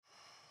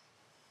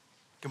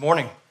Good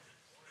morning.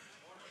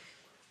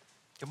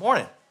 Good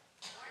morning.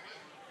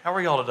 How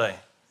are y'all today?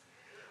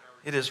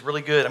 It is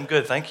really good. I'm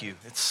good, thank you.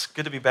 It's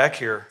good to be back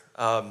here.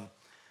 I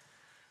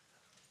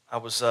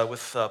was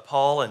with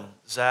Paul and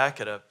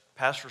Zach at a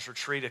pastor's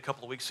retreat a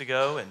couple of weeks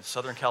ago in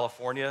Southern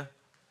California,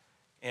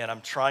 and I'm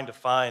trying to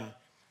find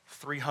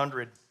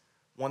 300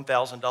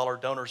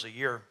 $1,000 donors a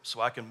year so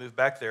I can move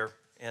back there.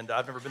 And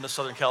I've never been to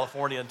Southern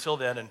California until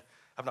then, and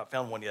I've not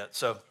found one yet.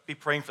 So be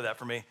praying for that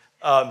for me.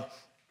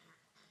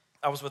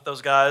 I was with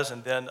those guys,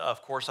 and then,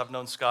 of course, I've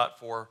known Scott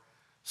for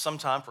some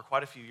time, for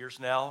quite a few years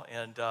now.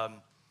 And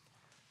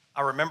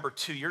I remember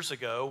 2 years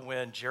ago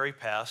when Jerry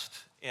passed,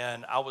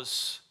 and I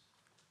was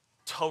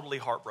totally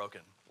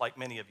heartbroken, like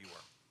many of you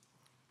were.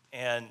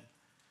 And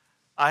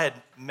I had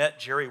met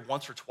Jerry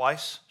once or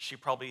twice. She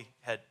probably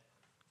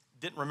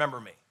didn't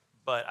remember me,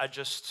 but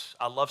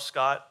I love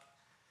Scott,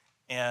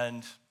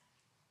 and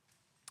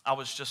I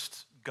was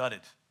just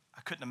gutted.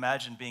 I couldn't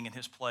imagine being in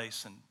his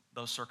place and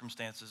those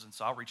circumstances, and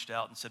so I reached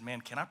out and said, man,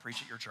 can I preach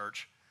at your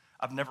church?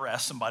 I've never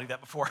asked somebody that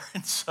before,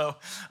 and so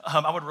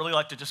I would really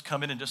like to just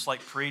come in and just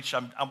preach.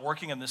 I'm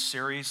working on this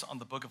series on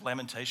the book of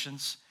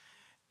Lamentations,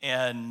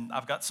 and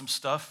I've got some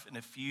stuff, and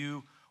if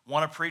you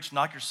want to preach,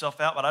 knock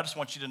yourself out, but I just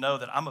want you to know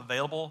that I'm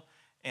available,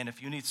 and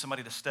if you need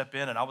somebody to step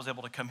in, and I was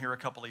able to come here a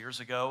couple of years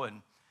ago,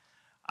 and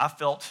I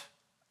felt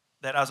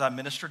that as I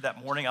ministered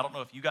that morning, I don't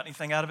know if you got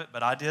anything out of it,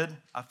 but I did.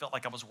 I felt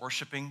like I was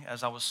worshiping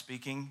as I was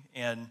speaking,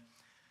 and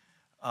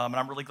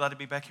I'm really glad to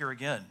be back here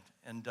again.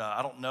 And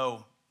I don't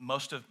know,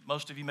 most of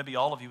you, maybe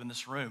all of you in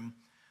this room,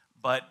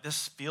 but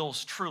this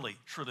feels truly,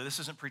 this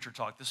isn't preacher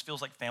talk. This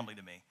feels like family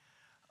to me.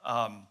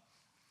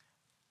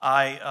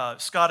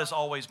 Scott has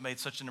always made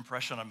such an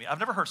impression on me. I've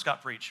never heard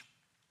Scott preach.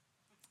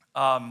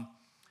 I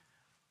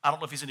don't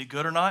know if he's any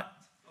good or not.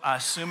 I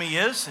assume he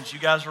is, since you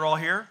guys are all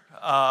here.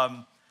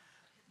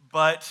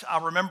 But I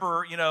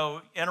remember,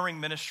 entering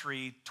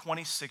ministry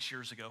 26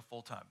 years ago,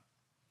 full time.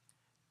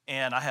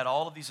 And I had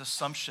all of these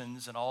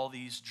assumptions and all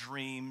these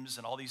dreams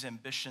and all these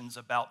ambitions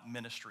about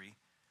ministry.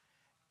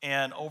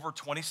 And over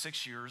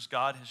 26 years,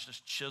 God has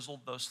just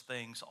chiseled those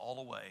things all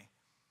away.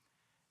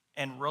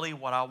 And really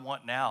what I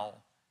want now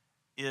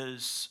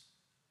is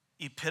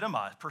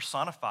epitomized,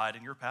 personified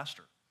in your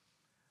pastor.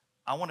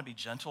 I want to be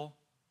gentle.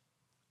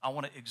 I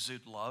want to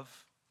exude love.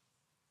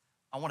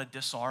 I want to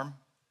disarm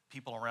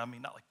people around me,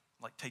 not like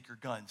take your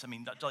guns. I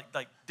mean,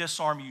 like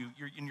disarm you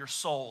in your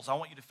souls. I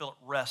want you to feel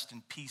at rest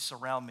and peace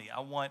around me.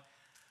 I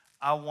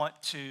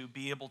want to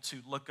be able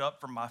to look up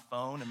from my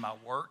phone and my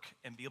work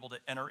and be able to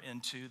enter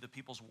into the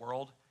people's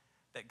world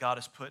that God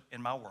has put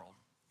in my world.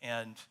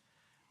 And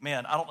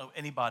man, I don't know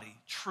anybody,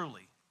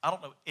 truly, I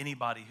don't know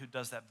anybody who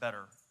does that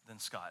better than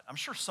Scott. I'm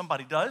sure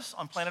somebody does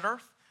on planet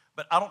Earth,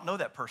 but I don't know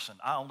that person.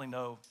 I only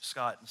know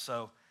Scott. And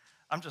so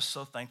I'm just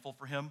so thankful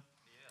for him.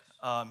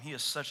 He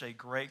is such a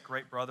great,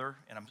 great brother,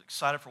 and I'm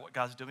excited for what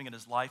God's doing in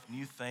his life,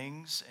 new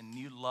things and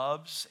new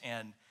loves,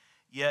 and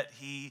yet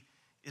he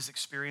is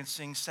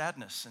experiencing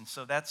sadness. And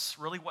so that's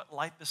really what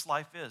this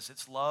life is.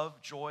 It's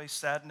love, joy,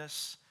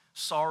 sadness,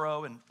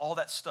 sorrow, and all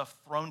that stuff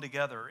thrown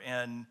together.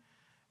 And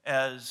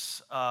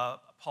as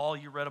Paul,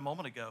 you read a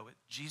moment ago,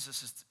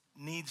 Jesus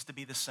needs to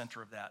be the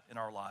center of that in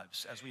our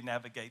lives as we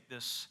navigate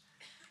this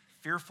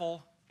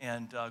fearful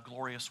and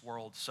glorious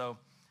world. So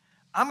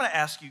I'm going to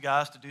ask you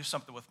guys to do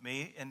something with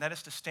me, and that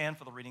is to stand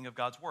for the reading of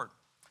God's Word.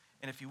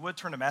 And if you would,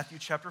 turn to Matthew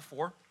chapter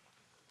 4.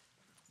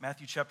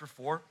 Matthew chapter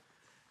 4.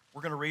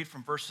 We're going to read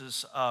from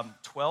verses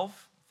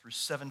 12 through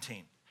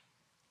 17.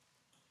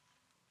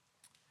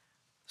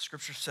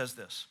 Scripture says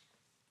this.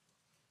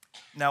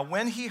 Now,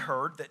 when he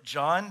heard that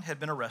John had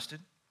been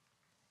arrested,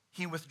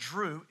 he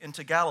withdrew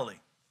into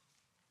Galilee.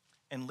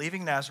 And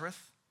leaving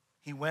Nazareth,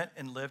 he went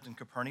and lived in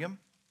Capernaum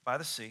by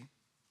the sea,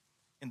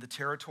 in the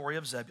territory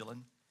of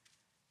Zebulun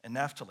and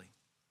Naphtali,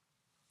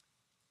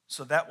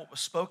 so that what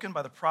was spoken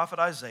by the prophet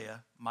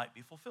Isaiah might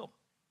be fulfilled.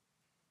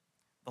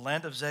 The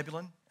land of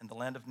Zebulun and the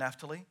land of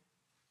Naphtali,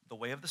 the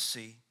way of the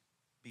sea,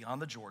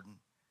 beyond the Jordan,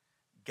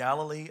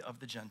 Galilee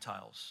of the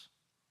Gentiles.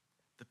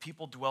 The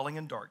people dwelling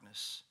in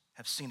darkness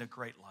have seen a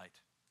great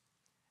light.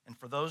 And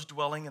for those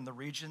dwelling in the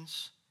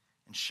regions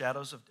and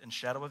shadow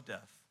of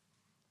death,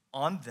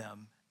 on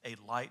them a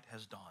light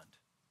has dawned.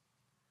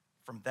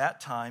 From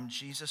that time,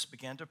 Jesus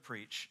began to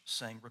preach,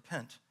 saying,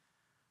 repent,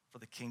 for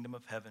the kingdom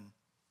of heaven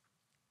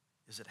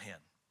is at hand.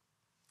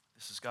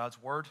 This is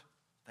God's word.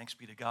 Thanks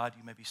be to God.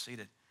 You may be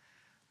seated.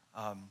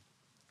 I'm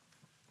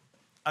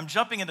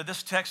jumping into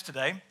this text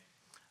today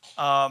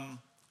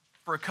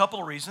for a couple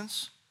of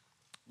reasons.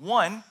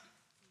 One,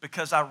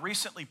 because I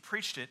recently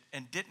preached it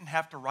and didn't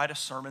have to write a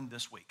sermon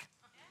this week.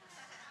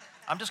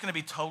 I'm just going to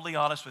be totally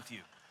honest with you.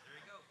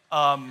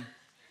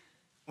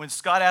 When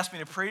Scott asked me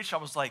to preach, I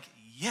was like,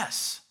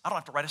 yes, I don't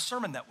have to write a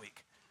sermon that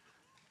week.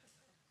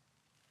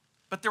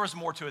 But there was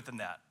more to it than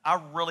that. I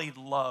really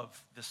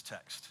love this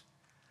text.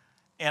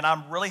 And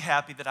I'm really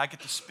happy that I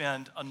get to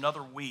spend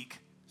another week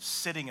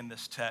sitting in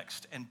this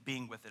text and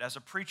being with it. As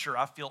a preacher,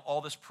 I feel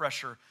all this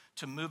pressure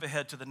to move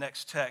ahead to the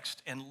next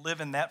text and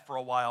live in that for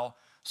a while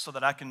so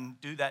that I can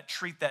do that,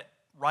 treat that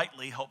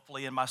rightly,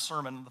 hopefully, in my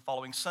sermon the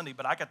following Sunday,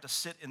 but I got to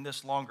sit in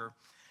this longer.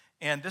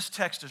 And this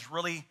text is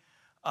really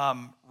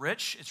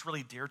rich. It's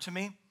really dear to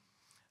me.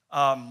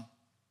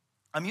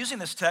 I'm using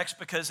this text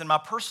because in my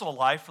personal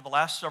life for the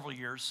last several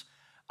years,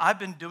 I've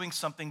been doing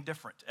something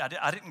different.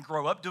 I didn't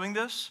grow up doing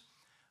this,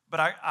 but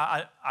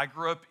I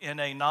grew up in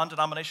a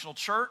non-denominational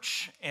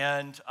church,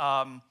 and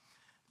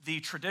the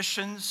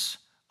traditions,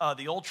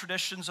 the old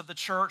traditions of the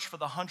church for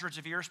the hundreds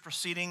of years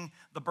preceding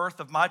the birth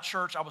of my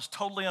church, I was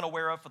totally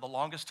unaware of for the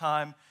longest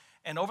time.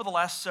 And over the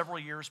last several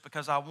years,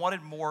 because I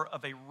wanted more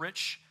of a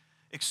rich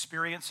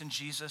experience in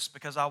Jesus,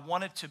 because I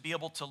wanted to be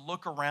able to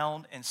look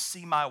around and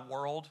see my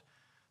world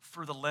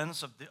through the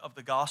lens of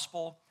the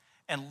gospel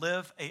and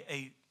live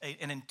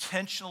an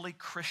intentionally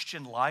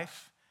Christian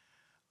life,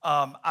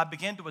 I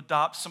began to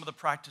adopt some of the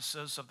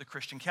practices of the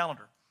Christian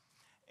calendar.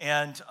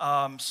 And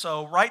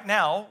so right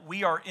now,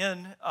 we are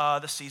in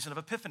the season of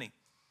Epiphany.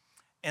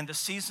 And the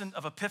season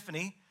of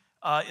Epiphany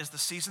is the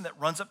season that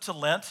runs up to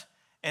Lent.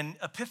 And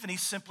Epiphany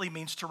simply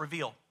means to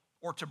reveal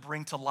or to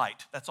bring to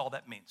light. That's all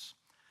that means.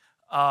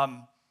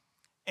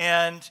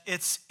 And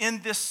it's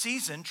in this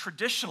season,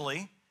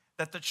 traditionally,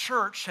 that the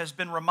church has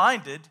been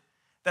reminded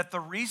that the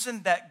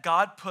reason that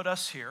God put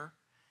us here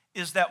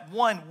is that,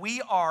 one,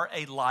 we are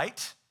a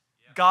light.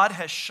 God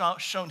has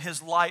shown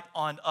his light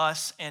on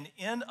us and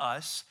in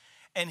us,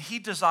 and he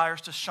desires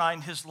to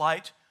shine his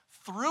light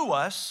through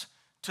us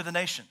to the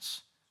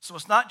nations. So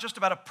it's not just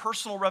about a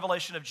personal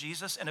revelation of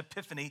Jesus and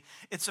Epiphany.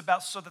 It's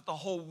about so that the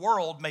whole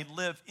world may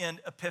live in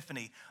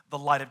Epiphany, the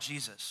light of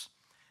Jesus.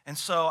 And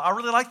so I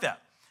really like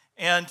that.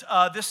 And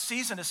this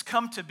season has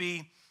come to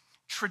be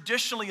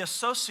traditionally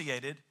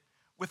associated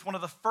with one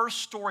of the first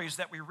stories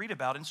that we read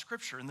about in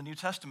Scripture in the New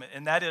Testament,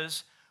 and that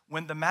is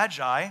when the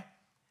Magi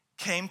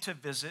came to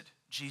visit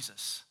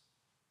Jesus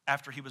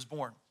after he was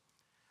born.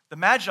 The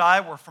Magi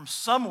were from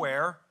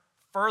somewhere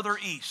further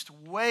east,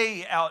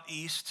 way out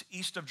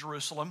east of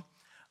Jerusalem,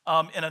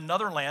 in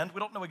another land. We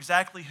don't know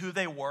exactly who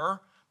they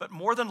were, but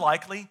more than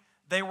likely,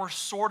 they were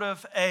sort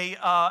of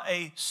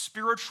a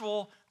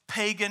spiritual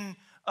pagan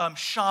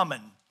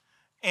shaman.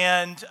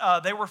 And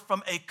they were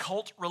from a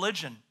cult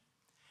religion.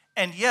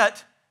 And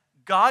yet,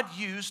 God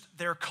used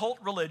their cult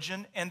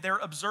religion and their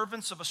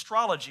observance of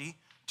astrology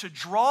to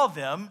draw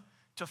them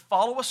to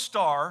follow a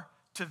star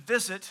to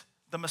visit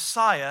the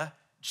Messiah,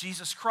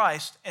 Jesus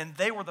Christ. And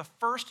they were the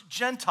first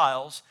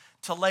Gentiles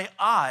to lay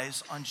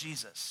eyes on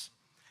Jesus.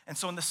 And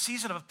so in the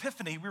season of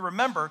Epiphany, we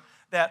remember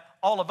that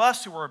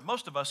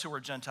most of us who are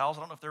Gentiles,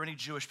 I don't know if there are any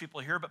Jewish people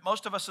here, but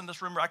most of us in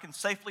this room, I can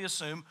safely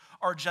assume,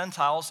 are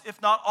Gentiles,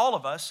 if not all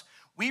of us.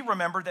 We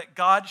remember that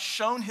God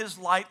shone his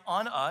light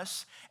on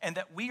us and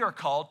that we are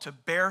called to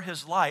bear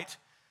his light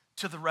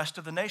to the rest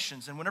of the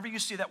nations. And whenever you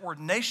see that word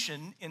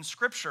nation in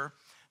Scripture,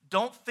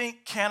 don't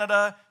think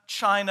Canada,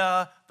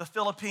 China, the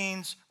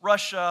Philippines,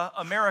 Russia,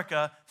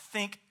 America.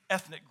 Think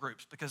ethnic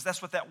groups, because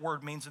that's what that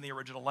word means in the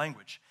original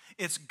language.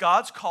 It's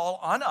God's call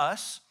on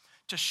us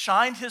to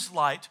shine his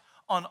light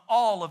on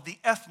all of the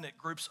ethnic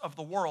groups of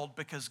the world,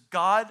 because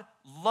God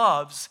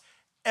loves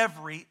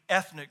every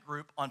ethnic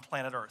group on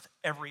planet Earth,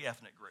 every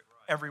ethnic group,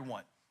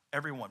 everyone,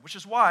 which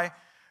is why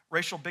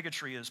racial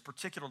bigotry is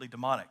particularly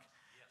demonic.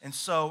 And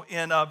so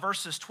in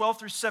verses 12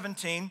 through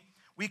 17,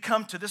 we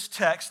come to this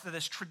text that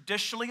is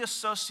traditionally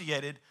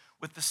associated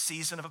with the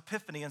season of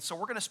Epiphany. And so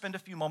we're going to spend a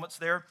few moments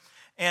there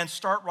and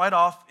start right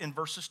off in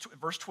verse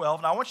 12.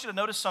 And I want you to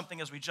notice something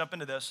as we jump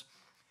into this,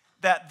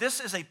 that this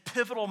is a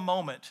pivotal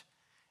moment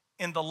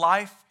in the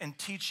life and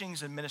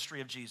teachings and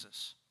ministry of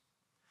Jesus.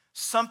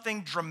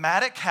 Something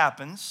dramatic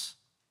happens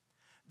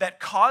that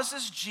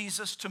causes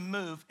Jesus to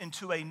move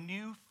into a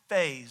new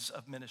phase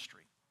of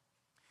ministry.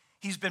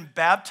 He's been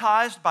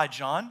baptized by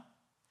John.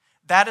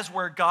 That is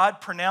where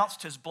God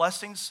pronounced his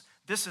blessings.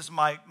 This is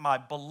my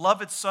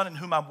beloved Son in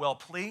whom I'm well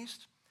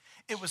pleased.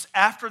 It was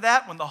after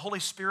that when the Holy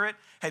Spirit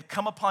had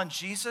come upon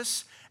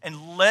Jesus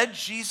and led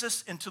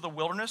Jesus into the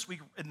wilderness.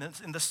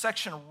 In the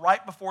section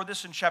right before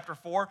this in chapter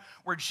 4,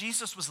 where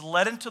Jesus was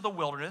led into the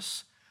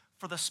wilderness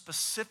for the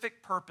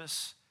specific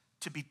purpose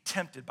to be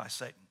tempted by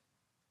Satan.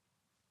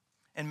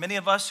 And many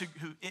of us who,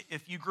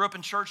 if you grew up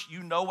in church,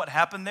 you know what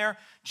happened there.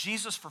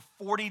 Jesus for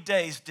 40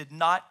 days did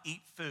not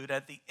eat food.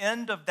 At the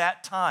end of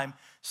that time,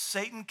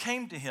 Satan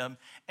came to him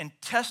and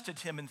tested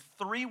him in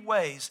 3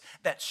 ways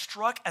that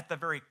struck at the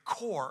very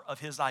core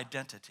of his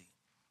identity.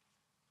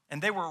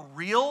 And they were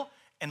real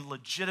and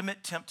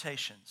legitimate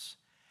temptations.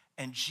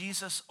 And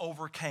Jesus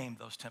overcame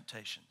those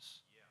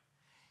temptations.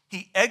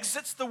 He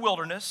exits the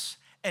wilderness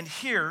and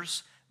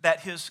hears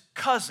that his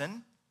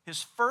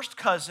first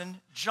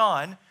cousin,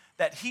 John,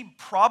 that he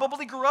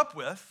probably grew up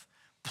with,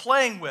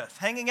 playing with,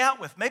 hanging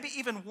out with, maybe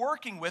even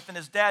working with in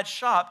his dad's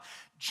shop,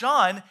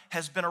 John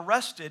has been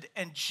arrested,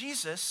 and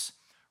Jesus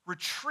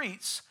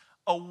retreats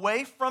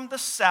away from the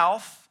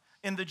south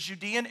in the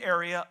Judean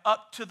area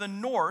up to the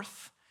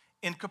north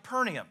in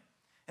Capernaum.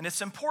 And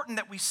it's important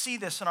that we see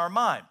this in our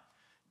mind.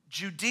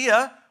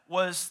 Judea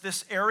was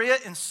this area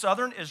in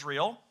southern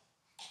Israel,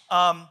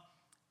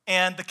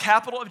 and the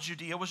capital of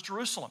Judea was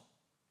Jerusalem.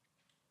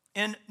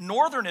 In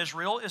northern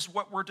Israel is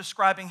what we're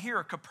describing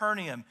here: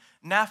 Capernaum,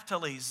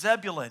 Naphtali,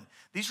 Zebulun.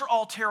 These are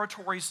all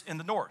territories in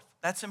the north.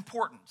 That's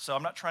important. So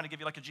I'm not trying to give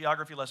you like a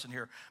geography lesson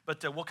here,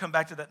 but we'll come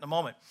back to that in a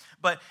moment.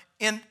 But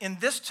in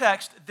this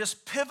text, this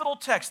pivotal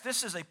text,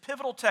 this is a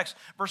pivotal text,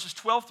 verses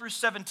 12 through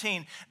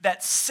 17,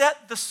 that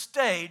set the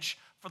stage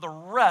for the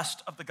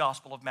rest of the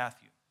Gospel of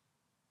Matthew.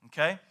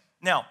 Okay?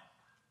 Now,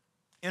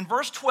 in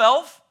verse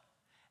 12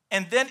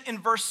 and then in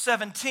verse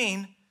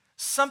 17,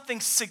 something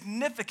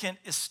significant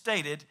is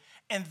stated,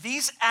 and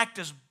these act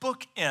as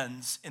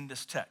bookends in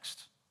this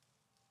text.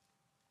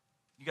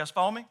 You guys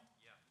follow me?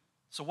 Yeah.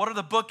 So what are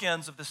the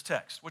bookends of this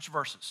text? Which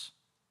verses?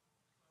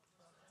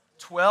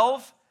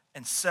 12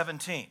 and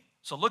 17.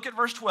 So look at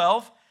verse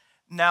 12.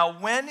 Now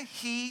when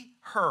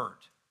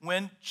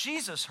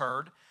Jesus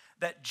heard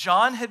that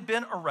John had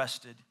been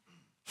arrested,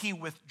 he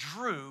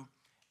withdrew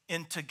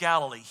into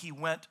Galilee. He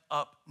went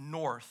up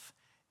north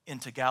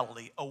into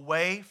Galilee,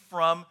 away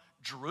from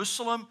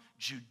Jerusalem,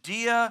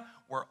 Judea,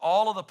 where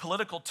all of the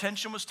political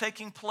tension was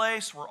taking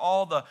place, where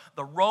all the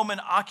Roman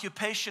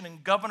occupation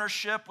and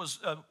governorship was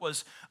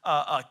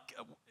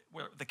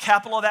where the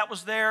capital of that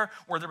was there,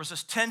 where there was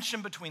this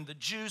tension between the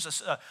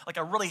Jews, like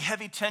a really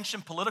heavy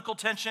tension, political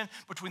tension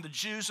between the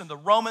Jews and the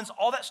Romans.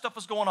 All that stuff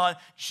was going on.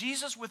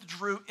 Jesus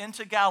withdrew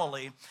into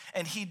Galilee,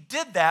 and he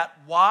did that.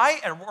 Why,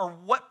 or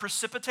what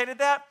precipitated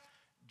that?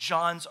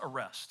 John's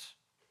arrest.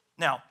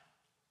 Now,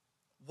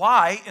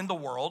 why in the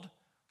world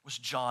was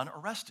John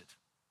arrested?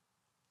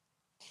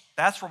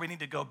 That's where we need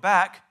to go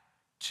back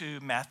to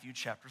Matthew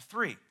chapter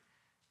 3.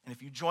 And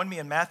if you join me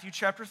in Matthew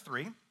chapter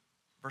 3,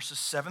 verses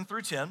 7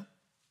 through 10,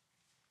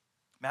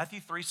 Matthew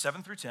 3,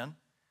 7 through 10,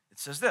 it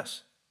says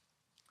this: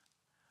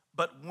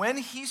 But when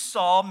he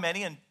saw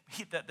many, and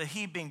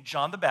he being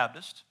John the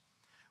Baptist,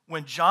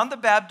 when John the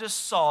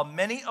Baptist saw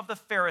many of the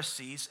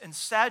Pharisees and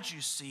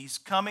Sadducees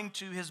coming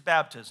to his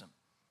baptism,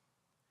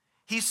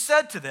 he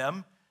said to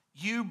them,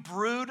 "You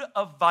brood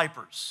of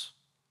vipers."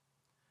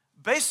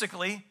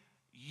 Basically,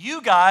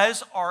 you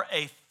guys are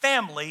a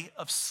family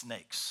of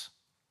snakes.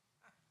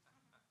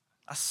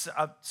 I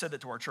said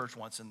that to our church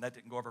once, and that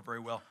didn't go over very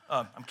well.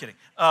 I'm kidding.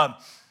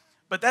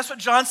 But that's what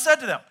John said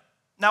to them.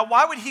 Now,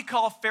 why would he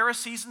call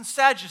Pharisees and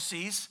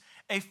Sadducees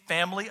a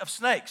family of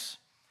snakes?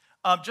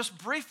 Just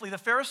briefly, the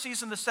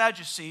Pharisees and the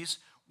Sadducees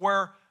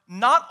were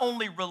not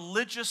only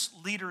religious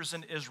leaders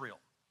in Israel.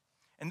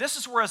 And this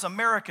is where, as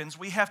Americans,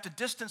 we have to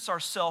distance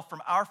ourselves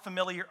from our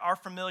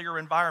familiar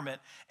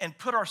environment and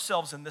put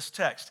ourselves in this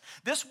text.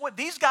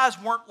 These guys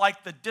weren't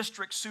like the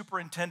district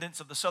superintendents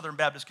of the Southern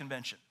Baptist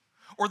Convention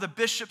or the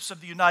bishops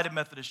of the United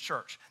Methodist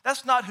Church.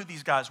 That's not who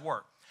these guys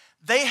were.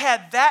 They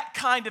had that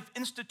kind of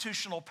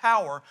institutional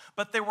power,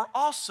 but they were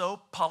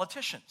also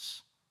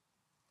politicians.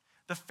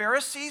 The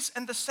Pharisees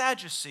and the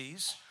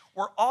Sadducees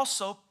were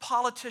also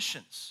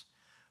politicians.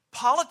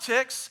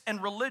 Politics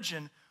and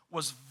religion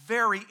was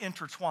very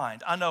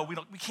intertwined. I know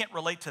we can't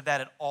relate to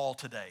that at all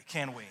today,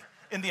 can we,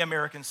 in the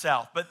American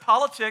South? But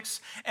politics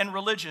and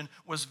religion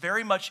was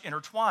very much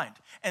intertwined.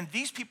 And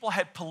these people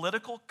had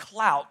political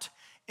clout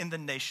in the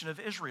nation of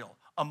Israel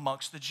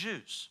amongst the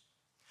Jews.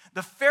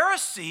 The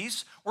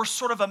Pharisees were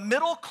sort of a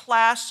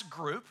middle-class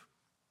group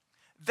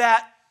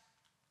that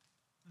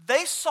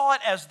they saw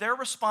it as their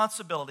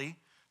responsibility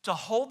to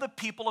hold the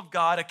people of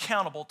God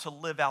accountable to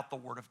live out the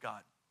Word of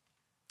God.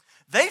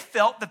 They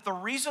felt that the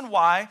reason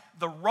why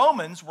the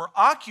Romans were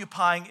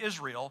occupying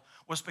Israel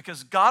was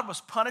because God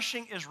was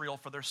punishing Israel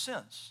for their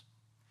sins.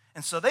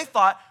 And so they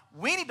thought,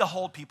 we need to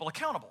hold people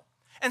accountable.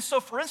 And so,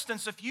 for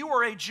instance, if you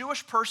were a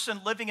Jewish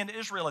person living in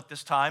Israel at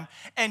this time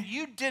and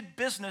you did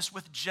business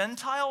with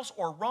Gentiles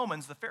or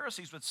Romans, the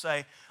Pharisees would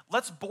say,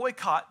 let's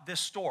boycott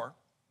this store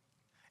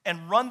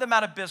and run them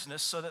out of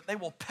business so that they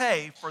will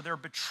pay for their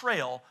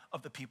betrayal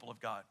of the people of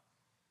God.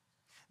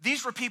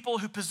 These were people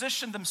who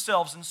positioned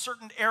themselves in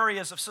certain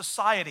areas of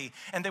society,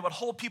 and they would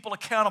hold people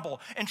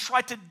accountable and try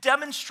to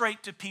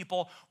demonstrate to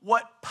people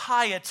what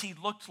piety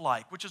looked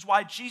like, which is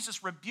why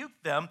Jesus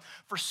rebuked them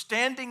for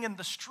standing in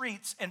the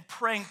streets and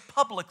praying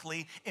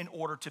publicly in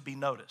order to be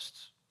noticed.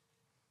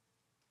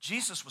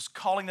 Jesus was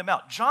calling them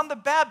out. John the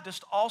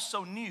Baptist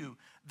also knew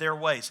their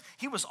ways.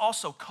 He was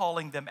also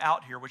calling them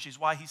out here, which is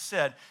why he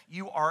said,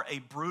 "You are a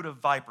brood of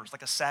vipers,"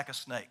 like a sack of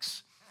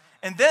snakes.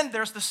 And then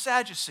there's the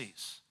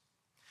Sadducees.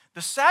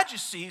 The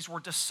Sadducees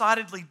were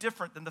decidedly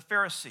different than the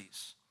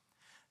Pharisees.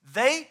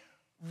 They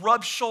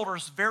rubbed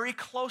shoulders very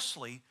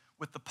closely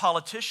with the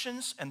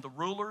politicians and the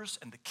rulers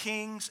and the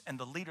kings and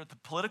the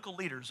political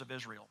leaders of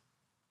Israel.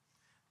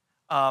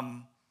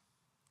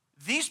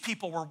 These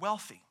people were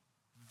wealthy,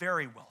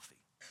 very wealthy.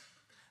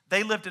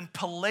 They lived in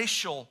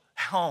palatial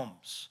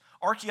homes.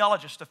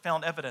 Archaeologists have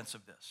found evidence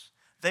of this.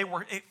 They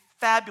were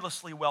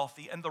fabulously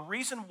wealthy, and the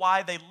reason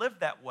why they lived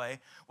that way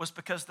was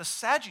because the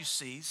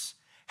Sadducees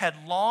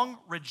had long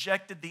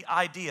rejected the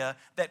idea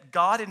that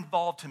God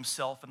involved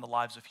himself in the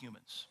lives of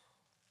humans.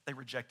 They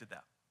rejected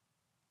that.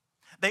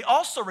 They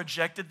also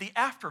rejected the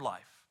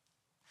afterlife.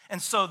 And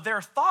so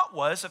their thought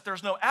was, if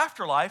there's no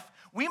afterlife,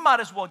 we might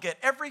as well get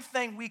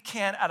everything we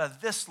can out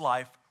of this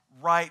life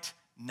right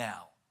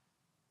now.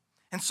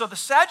 And so the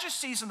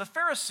Sadducees and the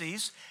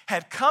Pharisees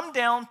had come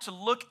down to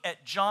look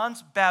at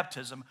John's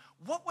baptism.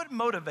 What would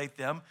motivate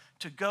them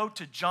to go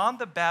to John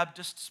the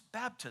Baptist's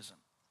baptism?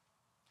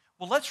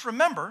 Well, let's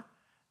remember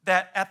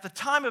that at the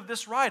time of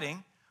this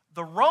writing,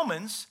 the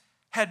Romans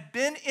had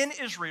been in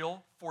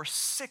Israel for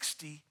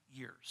 60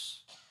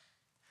 years.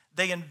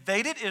 They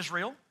invaded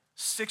Israel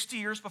 60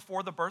 years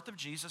before the birth of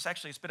Jesus.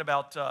 Actually, it's been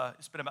about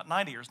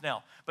 90 years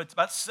now, but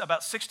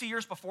about 60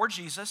 years before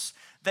Jesus,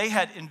 they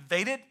had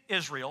invaded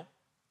Israel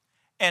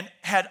and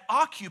had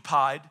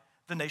occupied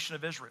the nation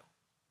of Israel.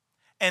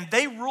 And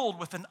they ruled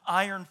with an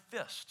iron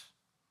fist.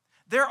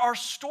 There are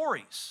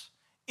stories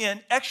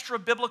in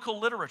extra-biblical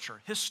literature,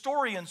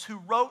 historians who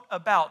wrote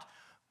about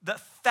the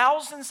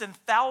thousands and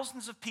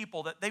thousands of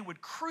people that they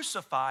would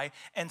crucify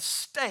and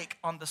stake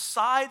on the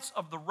sides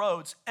of the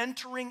roads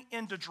entering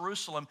into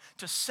Jerusalem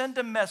to send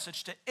a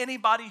message to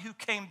anybody who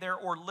came there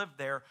or lived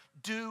there: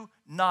 do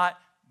not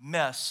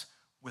mess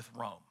with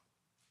Rome.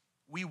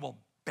 We will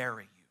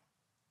bury you.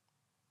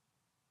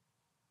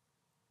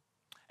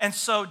 And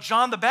so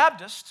John the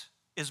Baptist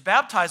is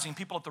baptizing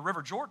people at the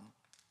River Jordan.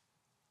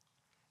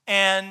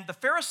 And the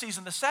Pharisees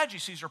and the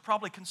Sadducees are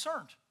probably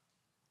concerned.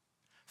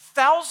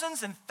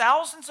 Thousands and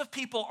thousands of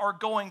people are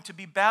going to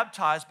be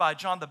baptized by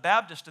John the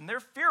Baptist, and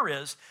their fear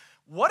is,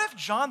 what if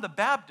John the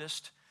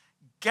Baptist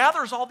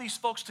gathers all these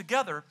folks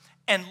together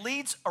and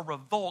leads a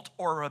revolt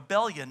or a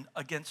rebellion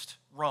against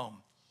Rome?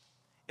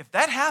 If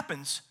that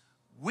happens,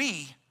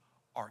 we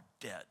are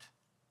dead.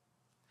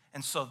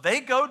 And so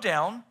they go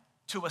down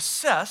to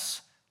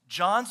assess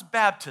John's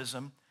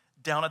baptism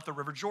down at the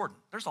River Jordan.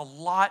 There's a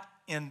lot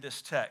in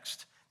this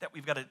text that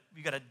we've got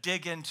to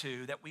dig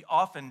into that we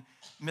often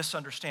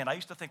misunderstand. I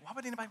used to think, why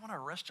would anybody want to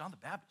arrest John the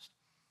Baptist?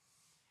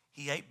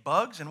 He ate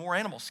bugs and wore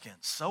animal skins.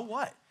 So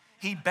what?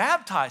 He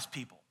baptized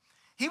people.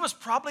 He was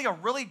probably a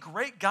really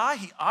great guy.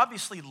 He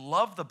obviously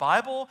loved the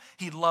Bible.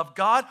 He loved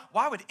God.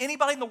 Why would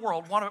anybody in the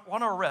world want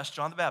to arrest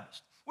John the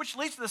Baptist? Which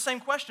leads to the same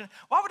question.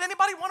 Why would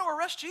anybody want to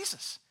arrest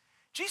Jesus?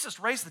 Jesus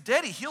raised the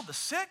dead. He healed the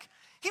sick.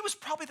 He was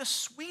probably the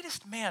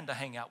sweetest man to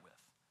hang out with.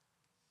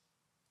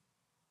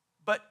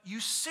 But you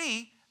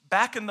see,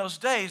 back in those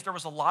days, there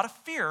was a lot of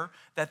fear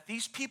that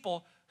these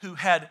people who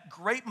had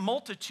great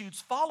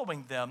multitudes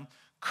following them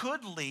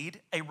could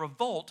lead a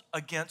revolt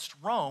against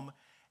Rome,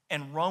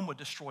 and Rome would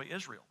destroy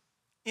Israel.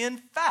 In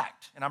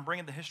fact, and I'm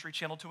bringing the History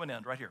Channel to an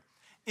end right here.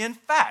 In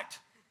fact,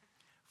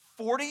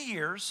 40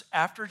 years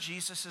after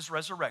Jesus'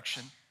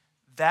 resurrection,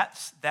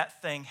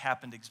 that thing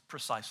happened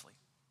precisely.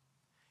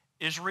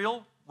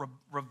 Israel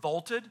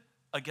revolted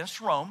against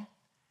Rome,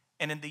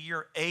 and in the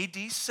year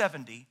AD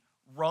 70,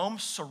 Rome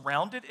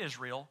surrounded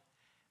Israel,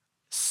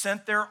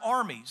 sent their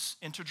armies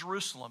into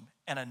Jerusalem,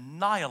 and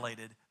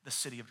annihilated the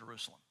city of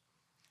Jerusalem.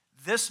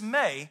 This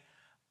May,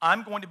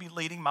 I'm going to be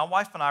leading, my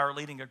wife and I are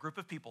leading a group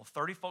of people,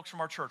 30 folks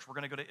from our church. We're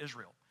going to go to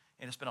Israel.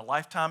 And it's been a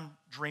lifetime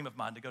dream of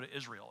mine to go to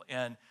Israel.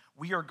 And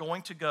we are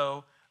going to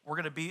go, we're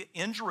going to be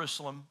in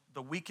Jerusalem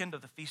the weekend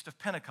of the Feast of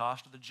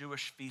Pentecost, or the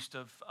Jewish Feast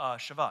of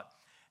Shavuot.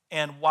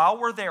 And while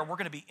we're there, we're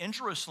going to be in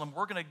Jerusalem.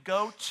 We're going to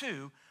go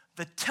to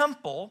the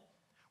temple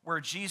where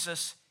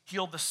Jesus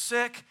healed the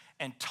sick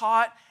and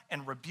taught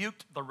and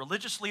rebuked the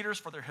religious leaders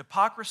for their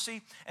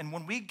hypocrisy. And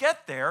when we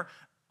get there,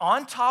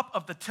 on top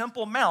of the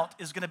Temple Mount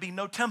is going to be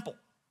no temple,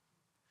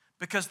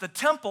 because the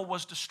temple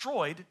was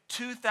destroyed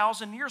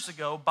 2,000 years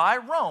ago by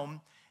Rome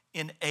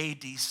in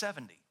AD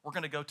 70. We're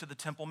going to go to the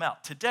Temple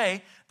Mount.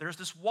 Today, there's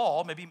this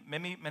wall,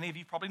 many of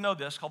you probably know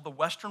this, called the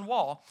Western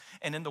Wall.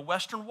 And in the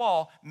Western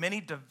Wall,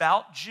 many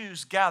devout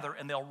Jews gather,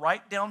 and they'll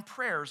write down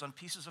prayers on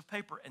pieces of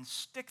paper and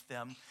stick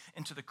them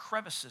into the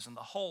crevices and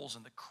the holes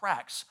and the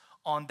cracks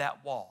on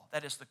that wall.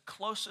 That is the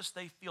closest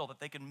they feel that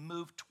they can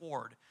move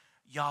toward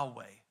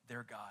Yahweh,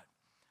 their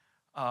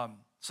God.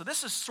 So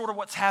this is sort of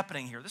what's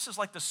happening here. This is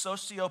like the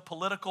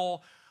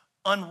socio-political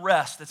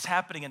unrest that's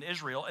happening in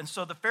Israel. And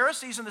so the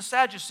Pharisees and the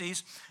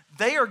Sadducees,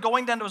 they are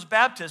going down to his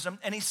baptism,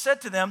 and he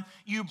said to them,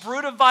 "You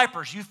brood of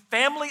vipers, you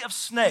family of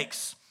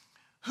snakes,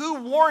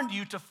 who warned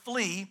you to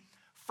flee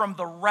from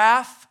the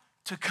wrath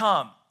to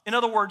come?" In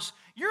other words,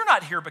 you're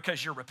not here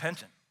because you're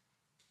repentant.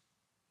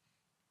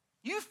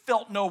 You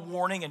felt no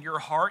warning in your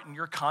heart and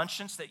your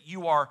conscience that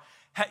you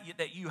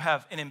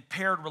have an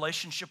impaired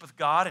relationship with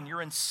God and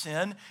you're in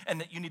sin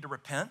and that you need to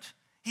repent.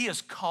 He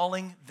is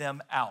calling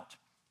them out.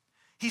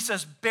 He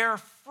says, bear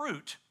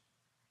fruit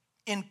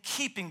in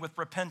keeping with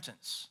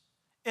repentance.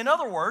 In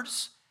other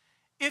words,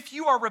 if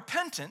you are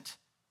repentant,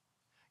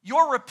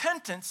 your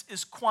repentance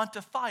is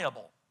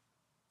quantifiable.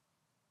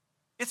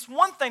 It's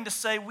one thing to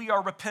say we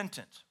are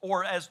repentant,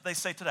 or as they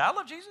say today, I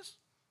love Jesus.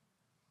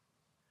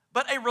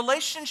 But a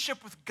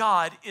relationship with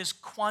God is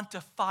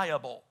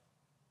quantifiable.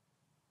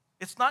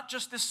 It's not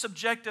just this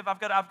subjective,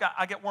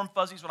 I get warm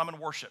fuzzies when I'm in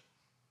worship.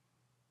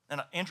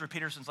 And Andrew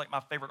Peterson's like my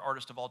favorite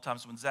artist of all time,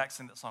 so when Zach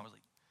sang that song, I was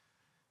like,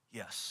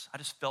 yes, I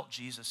just felt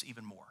Jesus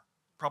even more.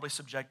 Probably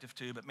subjective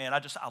too, but man,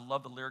 I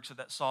love the lyrics of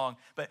that song.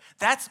 But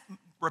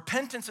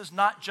repentance is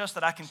not just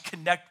that I can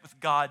connect with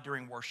God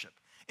during worship.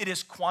 It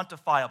is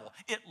quantifiable.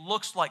 It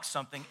looks like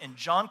something, and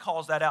John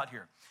calls that out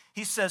here.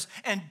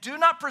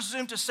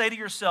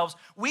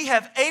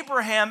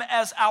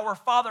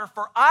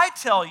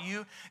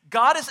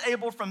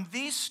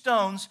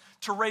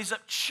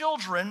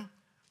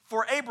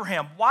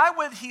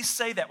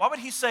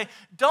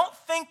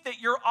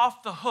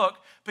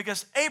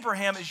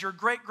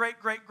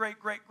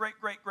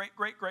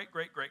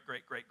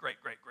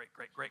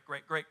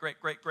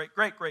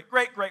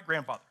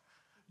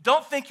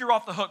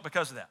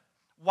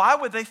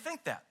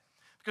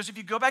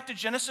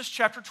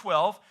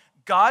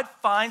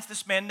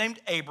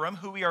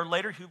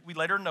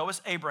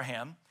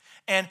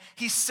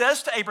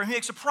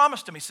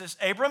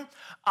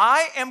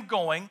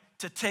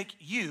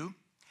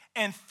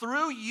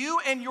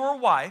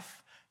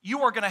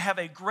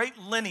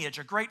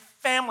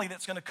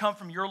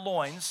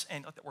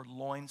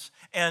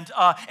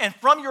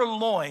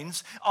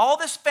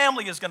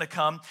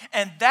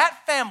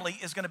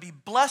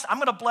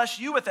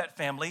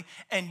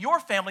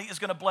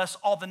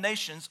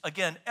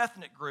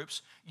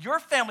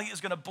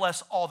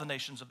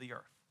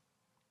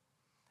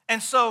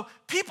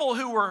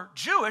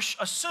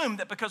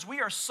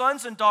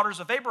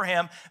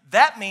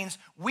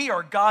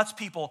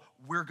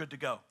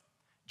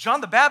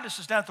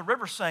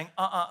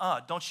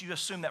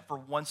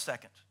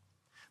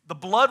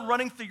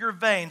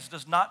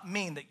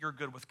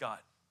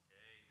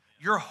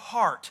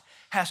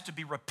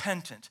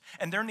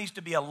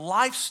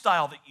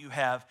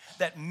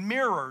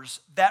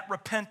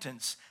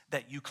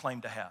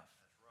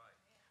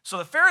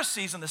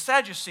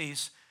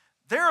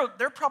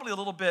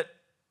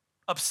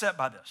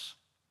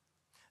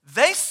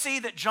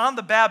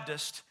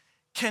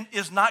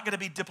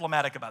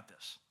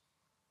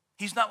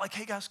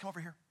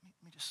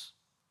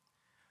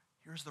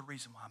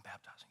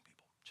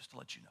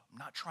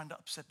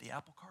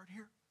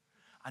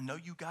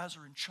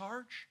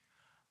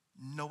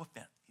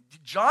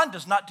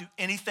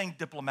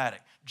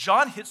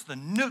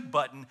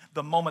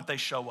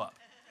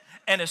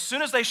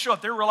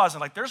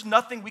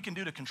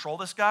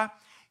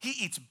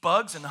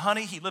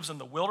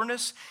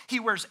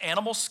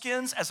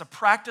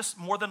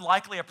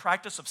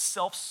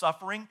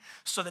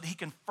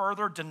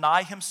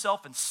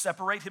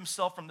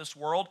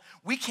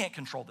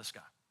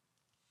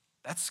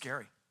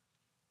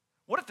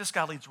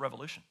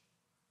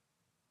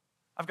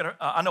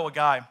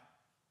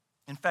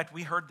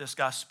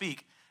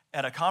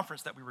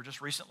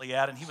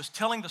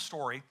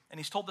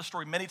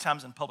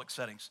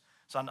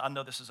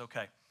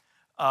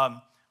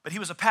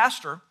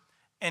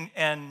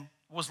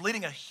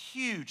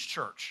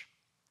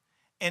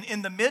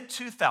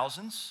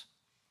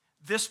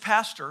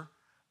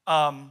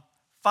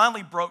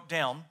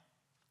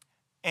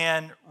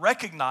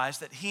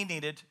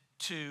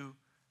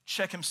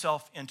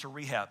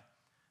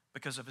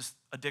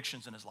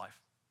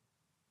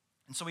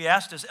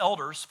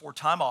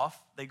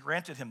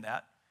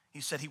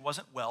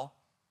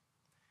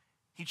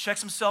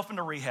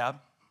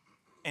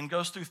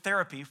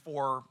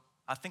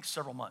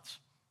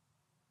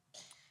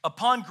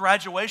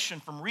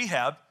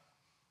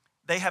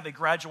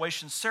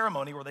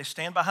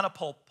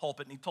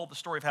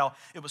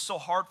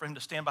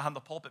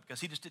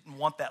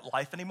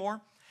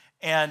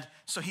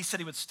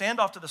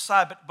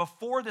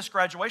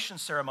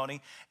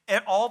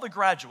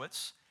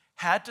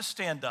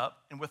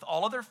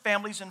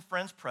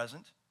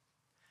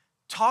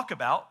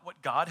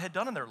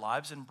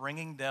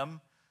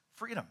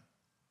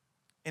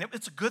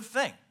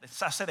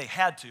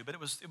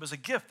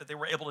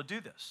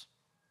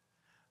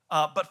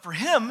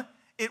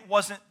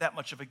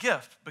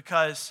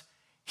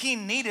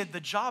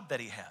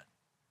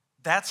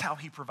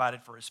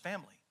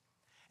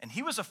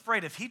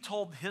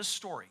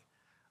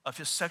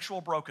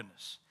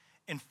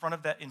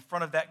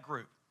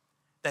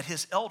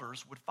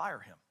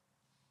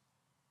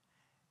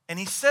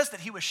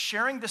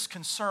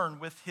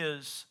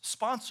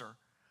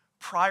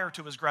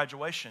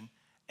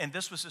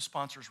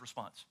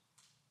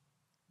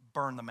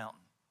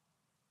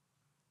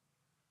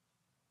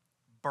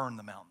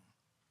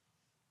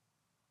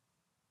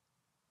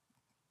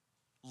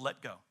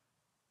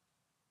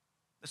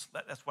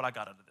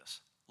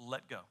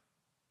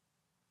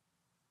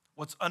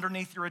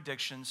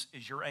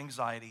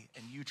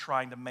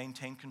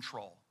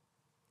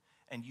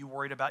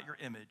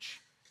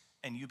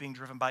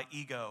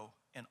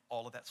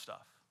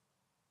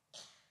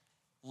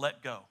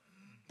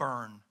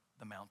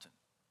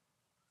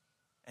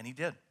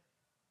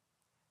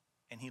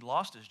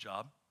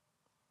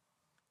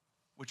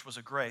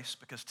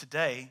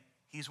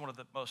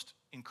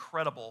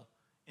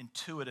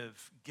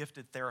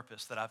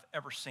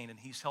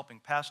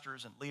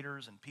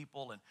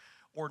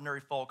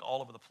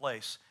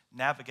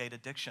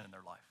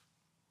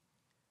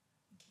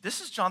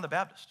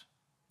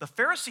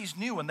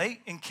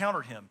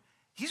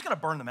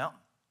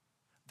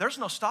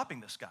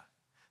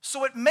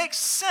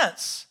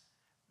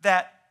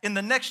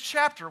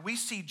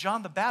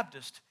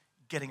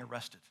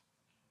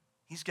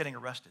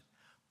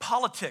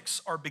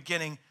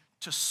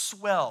 to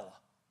swell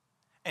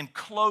and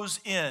close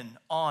in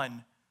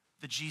on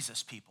the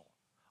Jesus people,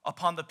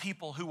 upon the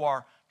people who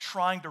are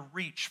trying to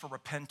reach for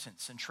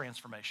repentance and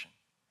transformation.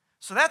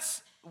 So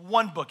that's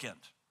one bookend.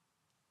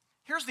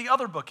 Here's the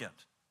other bookend,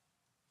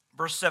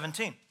 verse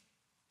 17.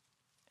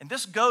 And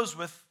this goes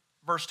with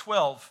verse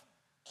 12.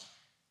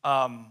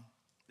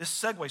 This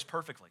segues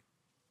perfectly.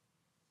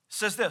 It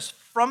says this,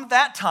 from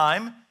that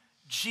time,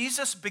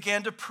 Jesus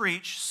began to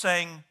preach,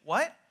 saying,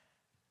 what?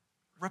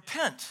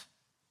 Repent,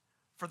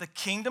 for the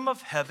kingdom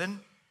of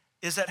heaven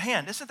is at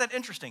hand. Isn't that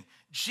interesting?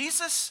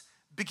 Jesus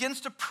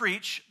begins to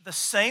preach the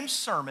same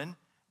sermon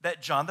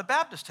that John the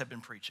Baptist had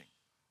been preaching.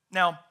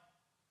 Now,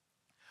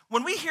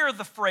 when we hear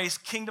the phrase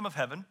kingdom of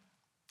heaven,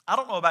 I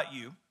don't know about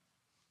you,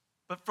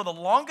 but for the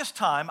longest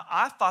time,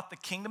 I thought the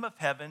kingdom of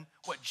heaven,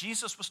 what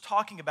Jesus was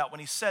talking about when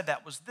he said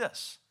that was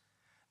this,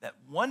 that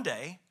one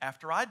day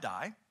after I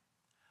die,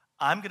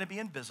 I'm going to be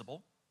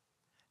invisible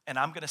and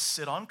I'm going to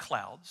sit on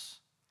clouds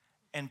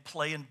and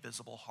play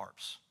invisible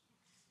harps.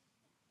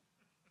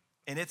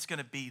 And it's going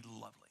to be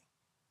lovely.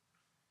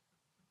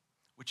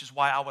 Which is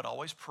why I would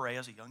always pray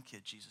as a young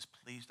kid, Jesus,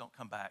 please don't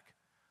come back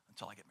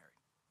until I get married.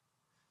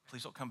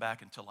 Please don't come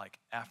back until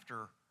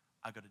after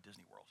I go to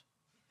Disney World.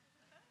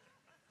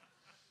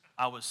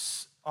 I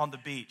was on a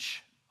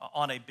beach,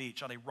 on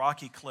a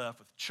rocky cliff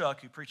with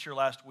Chuck, who preached here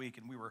last week,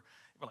 and we were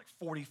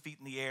 40 feet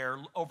in the air,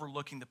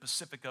 overlooking the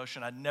Pacific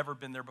Ocean. I'd never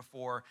been there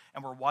before,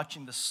 and we're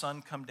watching the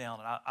sun come down,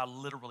 and I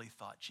literally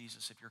thought,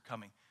 Jesus, if you're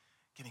coming,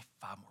 give me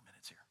 5 more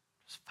minutes here.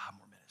 Just 5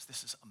 more minutes.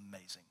 This is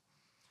amazing.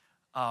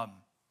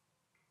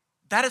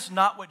 That is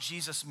not what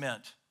Jesus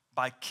meant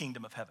by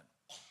kingdom of heaven.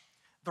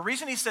 The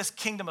reason he says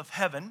kingdom of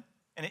heaven,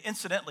 and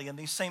incidentally, in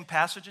these same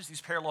passages,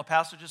 these parallel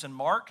passages in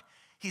Mark,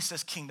 he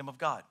says kingdom of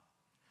God.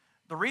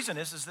 The reason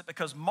is that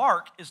because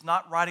Mark is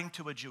not writing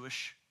to a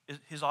Jewish,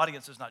 his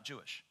audience is not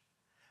Jewish.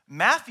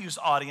 Matthew's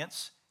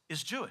audience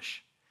is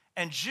Jewish,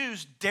 and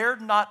Jews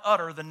dared not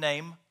utter the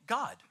name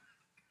God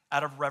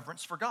out of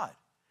reverence for God.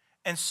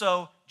 And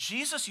so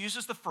Jesus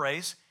uses the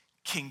phrase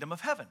kingdom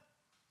of heaven.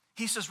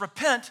 He says,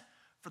 repent,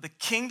 for the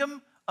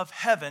kingdom of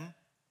heaven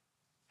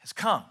has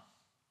come.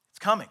 It's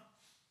coming.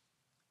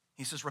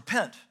 He says,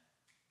 repent,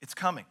 it's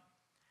coming.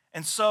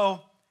 And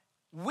so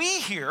we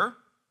hear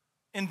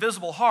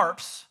invisible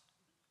harps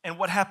and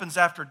what happens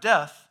after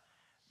death.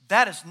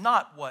 That is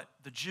not what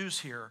the Jews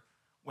hear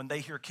when they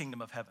hear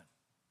kingdom of heaven.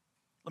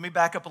 Let me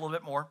back up a little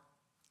bit more.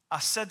 I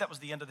said that was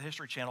the end of the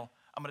History Channel.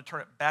 I'm going to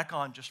turn it back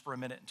on just for a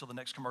minute until the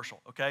next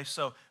commercial, okay?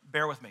 So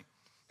bear with me.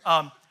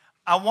 I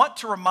want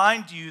to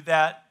remind you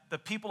that the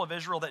people of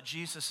Israel that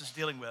Jesus is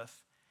dealing with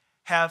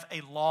have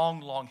a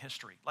long, long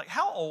history. Like,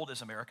 how old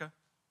is America?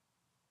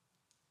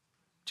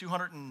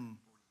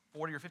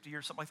 240 or 50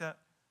 years, something like that?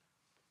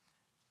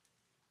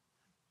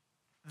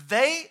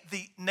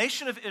 The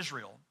nation of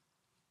Israel,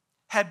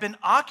 had been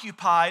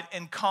occupied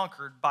and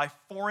conquered by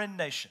foreign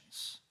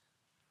nations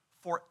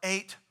for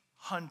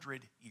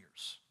 800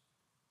 years.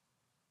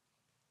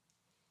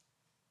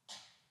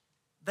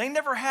 They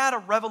never had a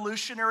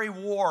revolutionary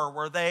war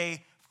where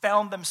they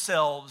found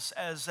themselves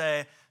as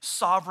a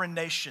sovereign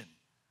nation.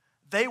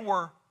 They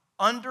were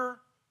under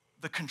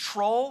the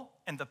control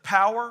and the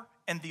power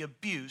and the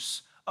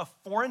abuse of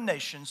foreign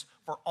nations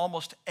for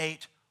almost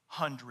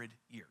 800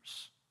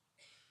 years.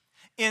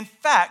 In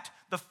fact,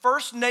 the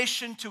first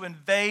nation to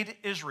invade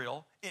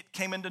Israel, it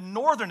came into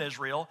northern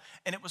Israel,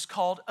 and it was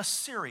called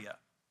Assyria.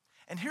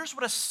 And here's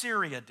what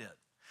Assyria did.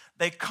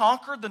 They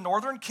conquered the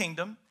northern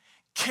kingdom,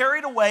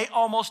 carried away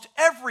almost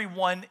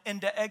everyone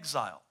into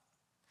exile.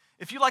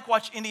 If you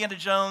watch Indiana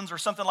Jones or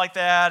something like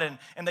that,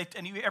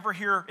 and you ever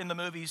hear in the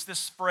movies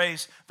this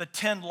phrase, the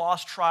 10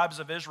 lost tribes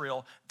of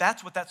Israel,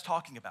 that's what that's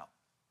talking about.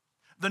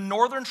 The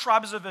northern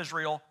tribes of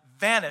Israel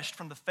vanished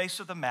from the face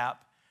of the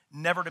map,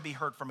 never to be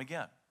heard from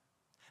again.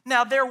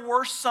 Now, there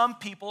were some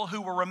people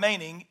who were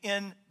remaining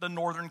in the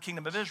northern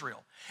kingdom of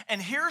Israel.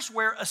 And here's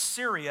where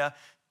Assyria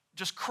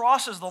just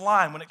crosses the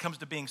line when it comes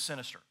to being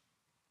sinister.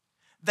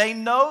 They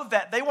know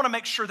that they want to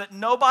make sure that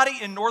nobody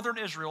in northern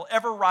Israel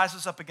ever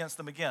rises up against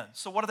them again.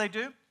 So what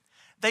do?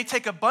 They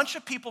take a bunch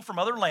of people from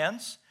other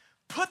lands,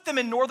 put them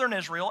in northern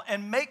Israel,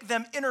 and make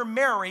them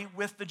intermarry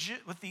with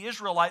the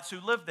Israelites who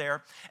live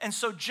there. And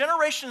so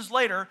generations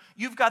later,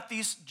 you've got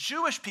these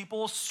Jewish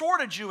people, sort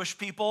of Jewish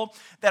people,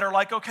 that are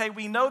like, okay,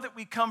 we know that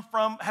we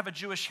have a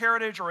Jewish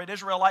heritage or an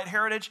Israelite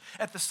heritage.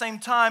 At the same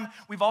time,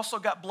 we've also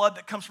got blood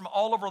that comes from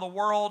all over the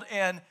world.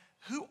 And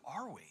who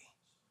are we?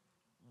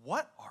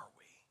 What are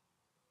we?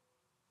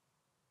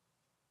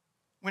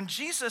 When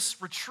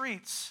Jesus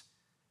retreats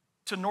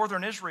to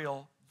northern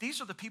Israel, these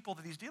are the people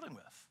that he's dealing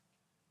with.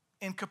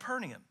 In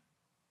Capernaum,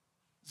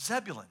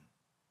 Zebulun,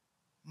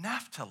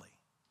 Naphtali.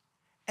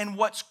 And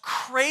what's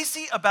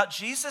crazy about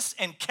Jesus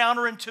and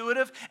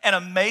counterintuitive and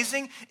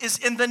amazing is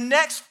in the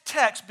next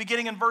text,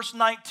 beginning in verse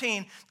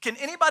 19. Can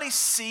anybody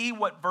see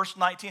what verse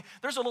 19?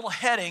 There's a little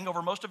heading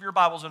over most of your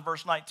Bibles in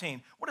verse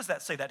 19. What does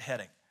that say, that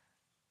heading?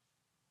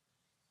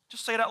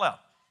 Just say it out loud.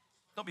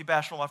 Don't be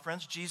bashful, my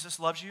friends. Jesus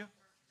loves you.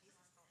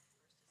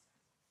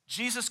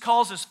 Jesus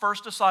calls his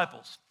first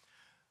disciples.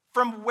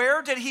 From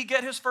where did he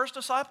get his first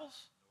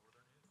disciples?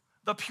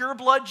 The pure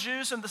blood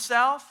Jews in the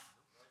south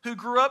who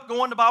grew up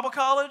going to Bible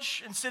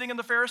college and sitting in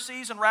the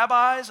Pharisees and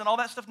rabbis and all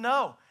that stuff?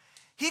 No.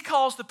 He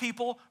calls the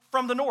people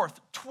from the north,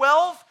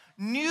 12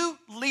 new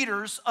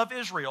leaders of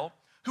Israel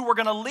who were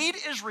going to lead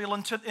Israel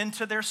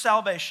into their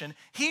salvation.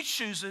 He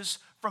chooses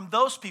from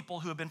those people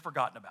who have been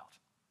forgotten about.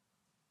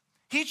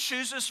 He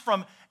chooses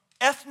from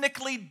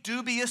ethnically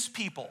dubious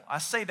people. I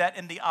say that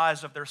in the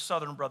eyes of their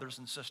southern brothers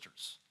and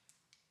sisters.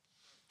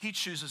 He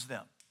chooses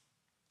them.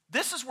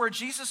 This is where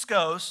Jesus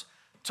goes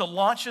to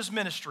launch his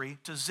ministry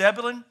to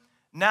Zebulun,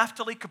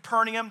 Naphtali,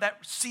 Capernaum,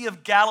 that Sea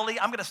of Galilee.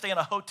 I'm going to stay in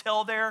a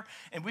hotel there,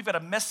 and we've got a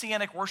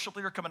Messianic worship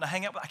leader coming to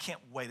hang out with. I can't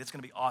wait. It's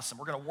going to be awesome.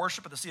 We're going to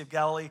worship at the Sea of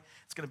Galilee.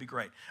 It's going to be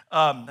great.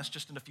 That's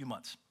just in a few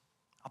months.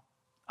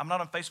 I'm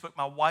not on Facebook.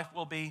 My wife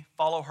will be.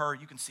 Follow her.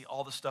 You can see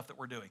all the stuff that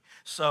we're doing.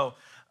 So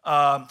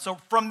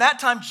from that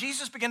time,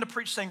 Jesus began to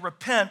preach, saying,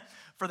 repent,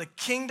 for the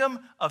kingdom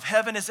of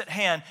heaven is at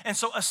hand. And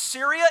so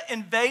Assyria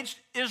invades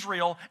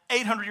Israel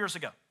 800 years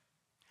ago.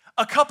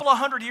 A couple of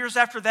hundred years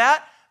after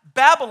that,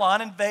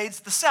 Babylon invades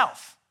the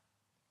south.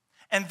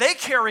 And they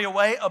carry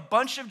away a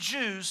bunch of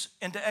Jews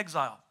into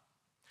exile.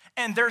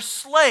 And they're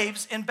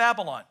slaves in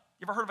Babylon.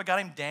 You ever heard of a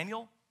guy named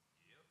Daniel?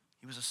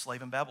 He was a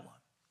slave in Babylon.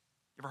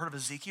 You ever heard of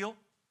Ezekiel?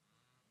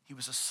 He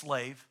was a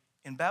slave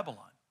in Babylon.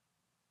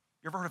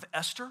 You ever heard of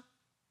Esther?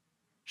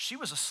 She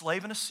was a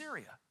slave in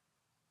Assyria.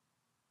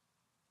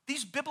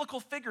 These biblical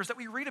figures that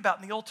we read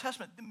about in the Old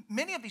Testament,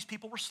 many of these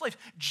people were slaves.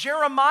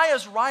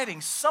 Jeremiah's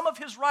writings, some of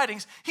his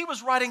writings, he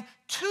was writing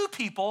to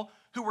people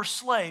who were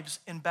slaves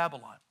in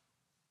Babylon.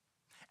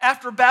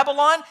 After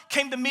Babylon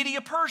came the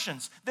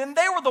Media-Persians. Then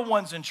they were the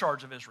ones in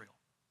charge of Israel.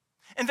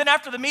 And then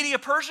after the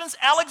Media-Persians,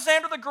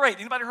 Alexander the Great.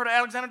 Anybody heard of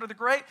Alexander the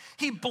Great?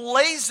 He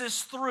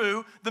blazes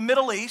through the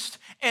Middle East,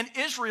 and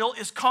Israel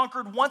is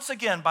conquered once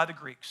again by the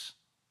Greeks.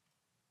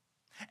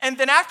 And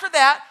then after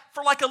that,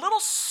 for like a little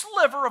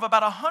sliver of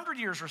about 100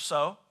 years or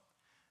so,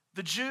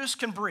 the Jews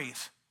can breathe.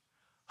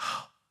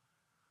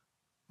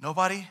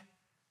 Nobody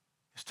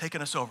has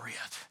taken us over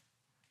yet.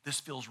 This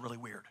feels really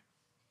weird.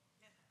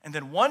 And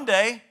then one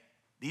day,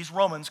 these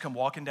Romans come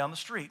walking down the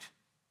street,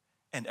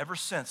 and ever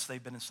since,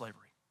 they've been in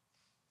slavery.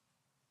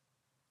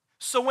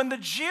 So when the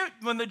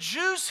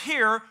Jews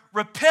hear,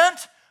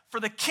 repent, for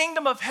the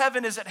kingdom of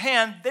heaven is at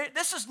hand,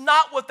 this is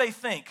not what they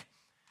think.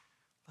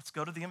 Let's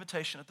go to the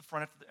invitation at the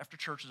front after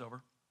church is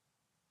over.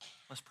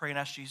 Let's pray and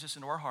ask Jesus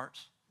into our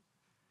hearts.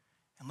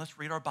 And let's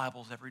read our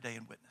Bibles every day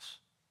and witness.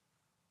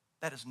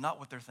 That is not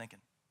what they're thinking.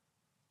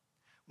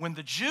 When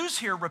the Jews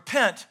hear,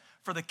 repent,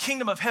 for the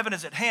kingdom of heaven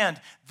is at hand,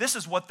 this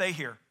is what they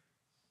hear.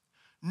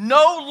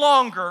 No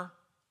longer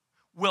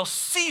will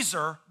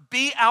Caesar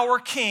be our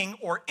king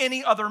or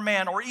any other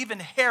man or even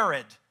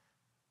Herod.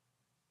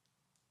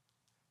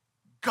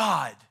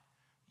 God,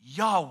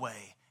 Yahweh,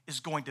 is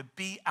going to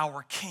be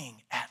our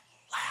king at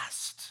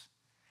last.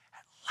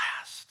 At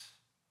last.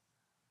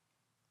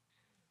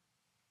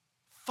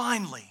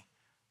 Finally,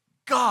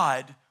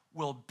 God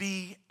will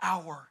be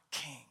our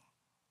king.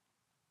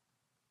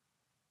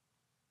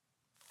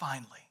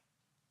 Finally.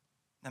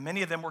 Now,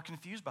 many of them were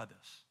confused by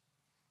this.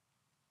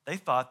 They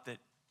thought that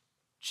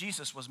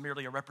Jesus was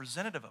merely a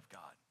representative of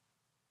God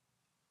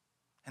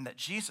and that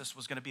Jesus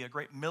was going to be a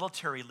great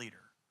military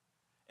leader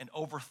and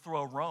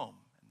overthrow Rome.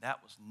 And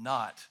that was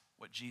not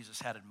what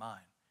Jesus had in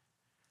mind.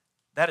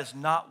 That is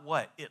not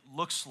what it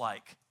looks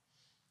like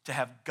to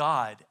have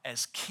God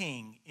as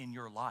king in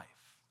your life.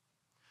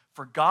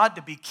 For God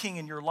to be king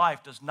in your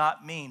life does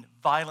not mean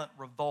violent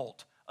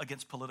revolt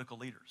against political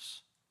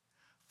leaders.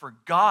 For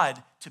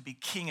God to be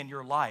king in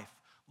your life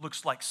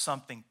looks like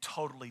something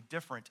totally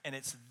different. And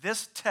it's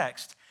this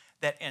text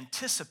that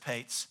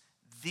anticipates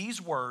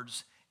these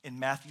words in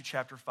Matthew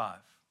chapter 5.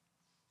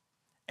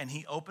 And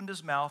he opened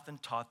his mouth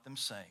and taught them,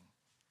 saying,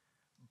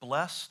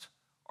 blessed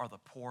are the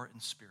poor in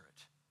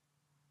spirit,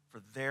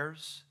 for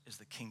theirs is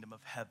the kingdom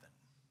of heaven.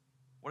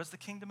 What is the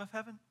kingdom of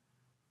heaven?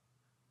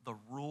 The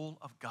rule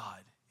of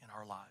God in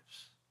our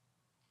lives.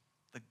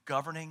 The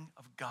governing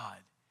of God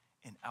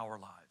in our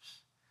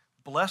lives.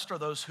 Blessed are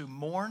those who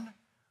mourn,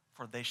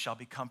 for they shall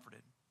be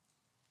comforted.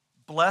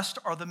 Blessed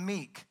are the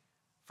meek,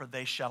 for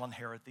they shall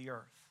inherit the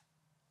earth.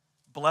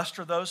 Blessed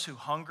are those who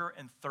hunger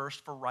and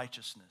thirst for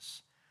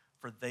righteousness,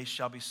 for they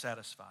shall be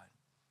satisfied.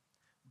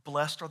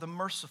 Blessed are the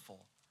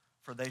merciful,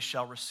 for they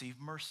shall receive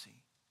mercy.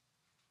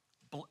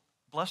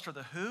 Blessed are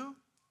the who?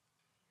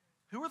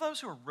 Who are those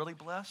who are really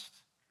blessed?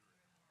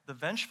 The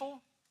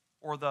vengeful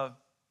or the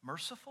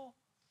merciful?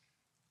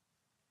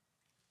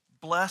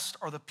 Blessed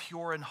are the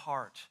pure in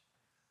heart,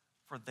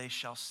 for they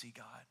shall see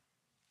God.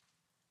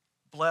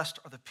 Blessed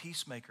are the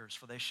peacemakers,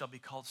 for they shall be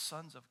called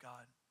sons of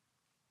God.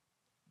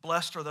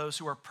 Blessed are those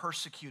who are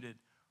persecuted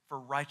for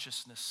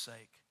righteousness'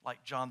 sake,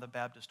 like John the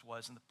Baptist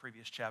was in the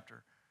previous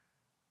chapter,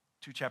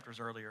 2 chapters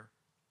earlier.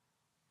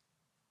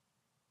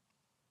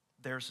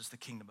 Theirs is the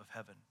kingdom of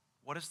heaven.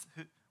 What is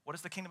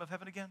the kingdom of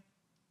heaven again?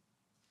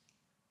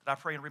 Did I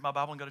pray and read my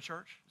Bible and go to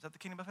church? Is that the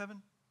kingdom of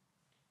heaven?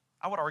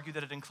 I would argue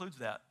that it includes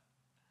that.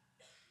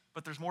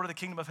 But there's more to the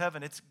kingdom of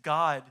heaven. It's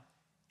God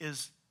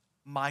is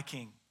my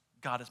king.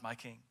 God is my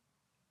king.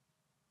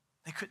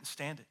 They couldn't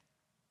stand it.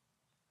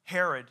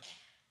 Herod,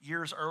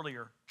 years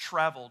earlier,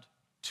 traveled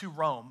to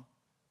Rome,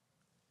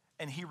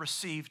 and he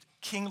received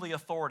kingly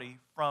authority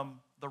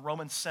from the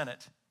Roman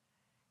Senate.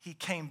 He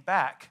came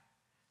back,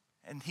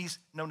 and he's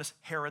known as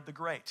Herod the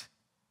Great.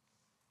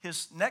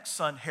 His next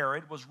son,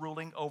 Herod, was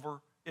ruling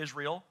over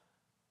Israel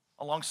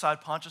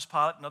alongside Pontius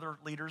Pilate and other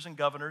leaders and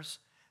governors.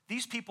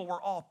 These people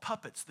were all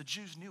puppets. The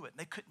Jews knew it, and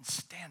they couldn't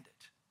stand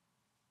it.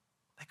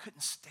 They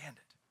couldn't stand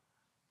it.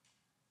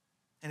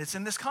 And it's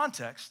in this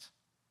context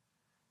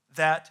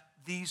that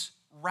these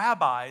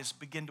rabbis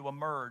begin to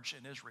emerge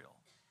in Israel.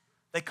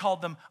 They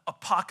called them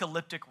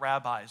apocalyptic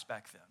rabbis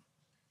back then.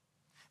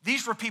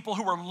 These were people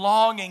who were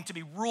longing to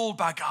be ruled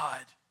by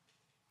God,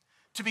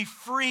 to be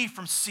free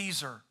from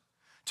Caesar,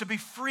 to be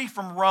free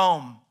from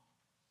Rome,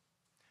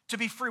 to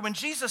be free. When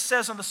Jesus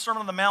says on the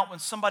Sermon on the Mount, when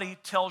somebody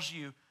tells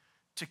you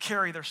to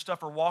carry their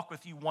stuff or walk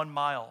with you 1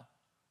 mile,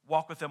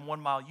 walk with them 1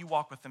 mile, you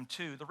walk with them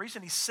 2. The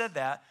reason he said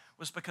that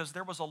was because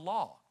there was a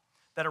law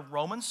that a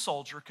Roman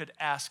soldier could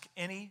ask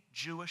any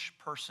Jewish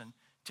person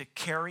to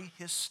carry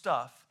his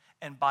stuff,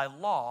 and by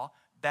law,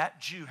 that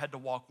Jew had to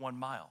walk 1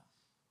 mile.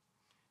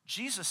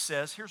 Jesus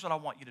says, here's what I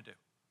want you to do.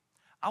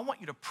 I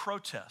want you to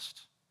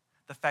protest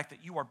the fact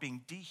that you are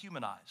being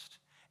dehumanized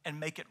and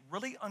make it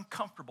really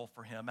uncomfortable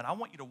for him, and I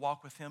want you to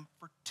walk with him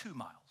for 2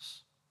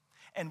 miles.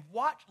 And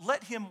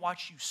let him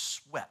watch you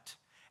sweat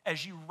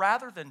as you,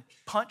 rather than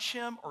punch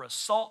him or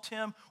assault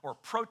him or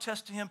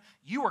protest to him,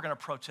 you are going to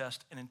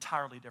protest an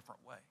entirely different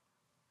way.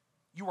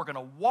 You are going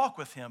to walk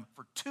with him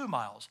for 2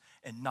 miles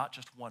and not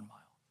just 1 mile.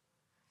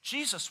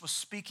 Jesus was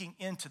speaking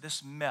into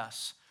this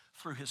mess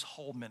through his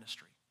whole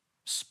ministry.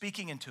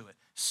 Speaking into it,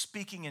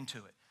 speaking into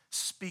it,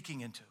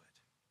 speaking into it.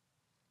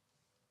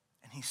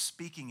 And he's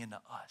speaking into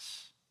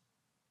us.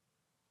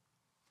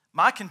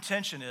 My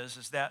contention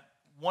is that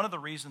one of the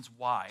reasons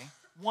why,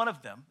 one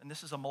of them, and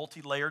this is a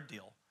multi-layered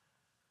deal,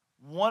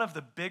 one of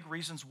the big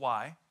reasons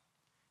why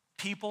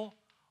people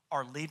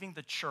are leaving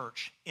the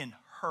church in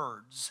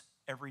herds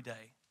every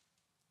day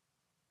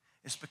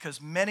is because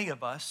many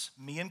of us,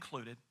 me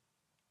included,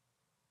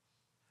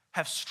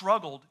 have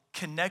struggled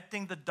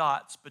connecting the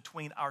dots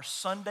between our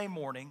Sunday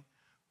morning,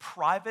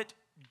 private,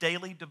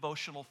 daily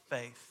devotional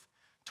faith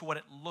to what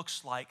it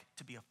looks like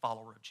to be a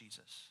follower of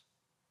Jesus.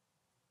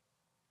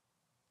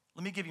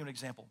 Let me give you an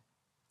example.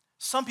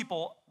 Some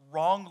people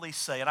wrongly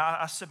say, and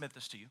I submit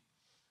this to you,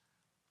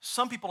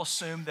 some people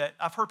assume that,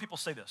 I've heard people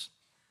say this,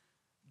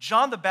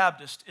 John the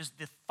Baptist is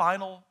the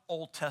final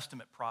Old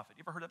Testament prophet.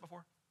 You ever heard that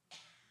before?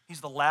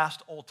 He's the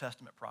last Old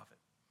Testament prophet.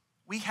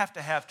 We have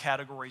to have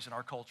categories in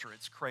our culture.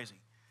 It's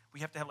crazy. We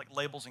have to have like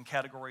labels and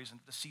categories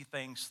and to see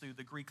things through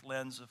the Greek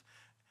lens of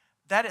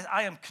that.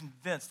 I am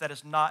convinced that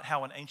is not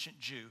how an ancient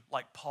Jew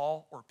like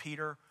Paul or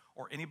Peter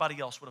or anybody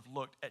else would have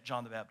looked at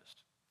John the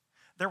Baptist.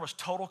 There was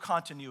total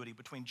continuity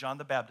between John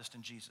the Baptist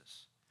and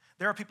Jesus.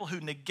 There are people who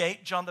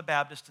negate John the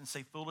Baptist and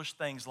say foolish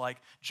things like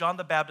John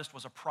the Baptist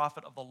was a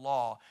prophet of the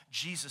law.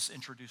 Jesus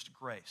introduced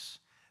grace.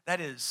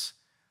 That is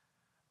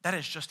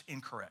just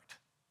incorrect.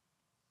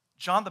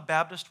 John the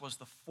Baptist was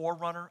the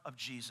forerunner of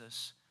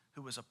Jesus,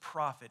 who was a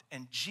prophet,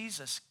 and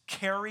Jesus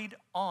carried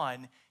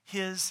on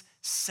his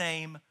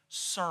same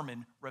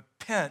sermon.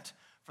 Repent,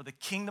 for the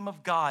kingdom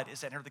of God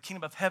is at hand, or the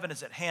kingdom of heaven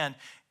is at hand.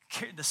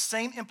 The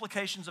same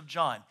implications of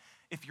John.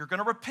 If you're going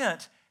to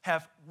repent,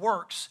 have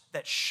works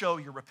that show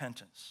your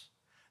repentance.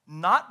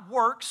 Not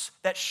works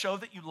that show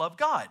that you love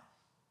God,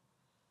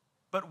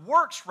 but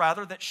works,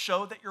 rather, that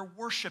show that you're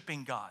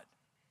worshiping God.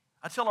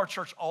 I tell our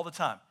church all the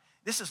time,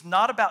 this is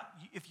not about,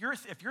 if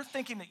you're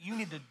thinking that you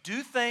need to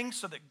do things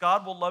so that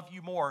God will love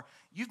you more,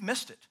 you've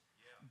missed it.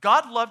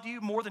 God loved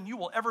you more than you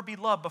will ever be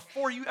loved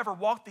before you ever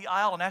walked the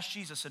aisle and asked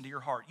Jesus into your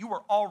heart. You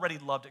were already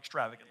loved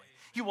extravagantly.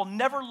 He will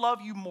never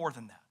love you more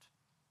than that.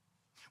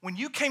 When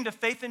you came to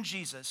faith in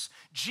Jesus,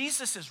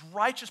 Jesus'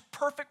 righteous,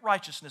 perfect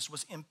righteousness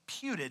was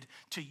imputed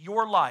to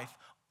your life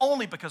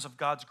only because of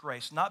God's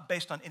grace, not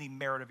based on any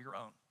merit of your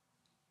own.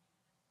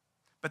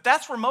 But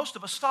that's where most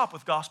of us stop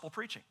with gospel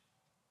preaching.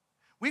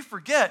 We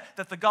forget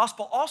that the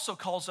gospel also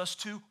calls us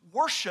to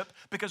worship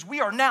because we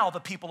are now the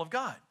people of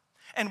God.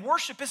 And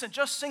worship isn't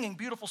just singing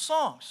beautiful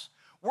songs.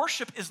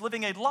 Worship is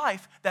living a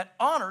life that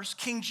honors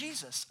King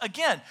Jesus.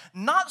 Again,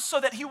 not so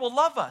that he will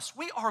love us.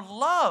 We are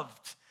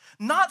loved.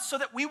 Not so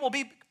that we will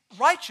be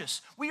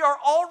righteous. We are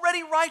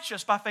already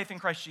righteous by faith in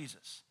Christ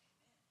Jesus.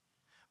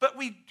 But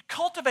we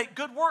cultivate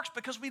good works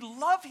because we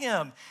love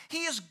him.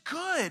 He is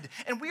good,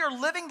 and we are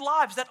living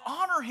lives that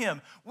honor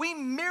him. We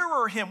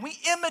mirror him. We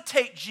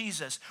imitate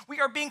Jesus. We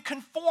are being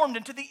conformed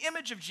into the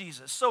image of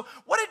Jesus. So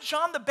what did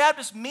John the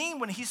Baptist mean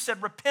when he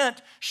said,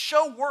 repent,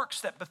 show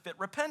works that befit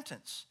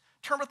repentance?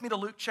 Turn with me to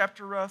Luke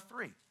chapter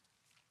 3.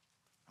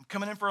 I'm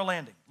coming in for a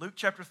landing. Luke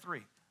chapter 3.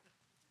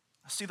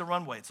 I see the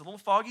runway. It's a little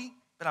foggy,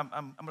 but I'm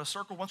going to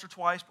circle once or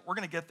twice, but we're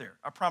going to get there.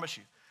 I promise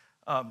you.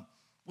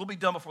 We'll be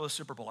done before the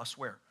Super Bowl, I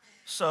swear.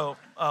 So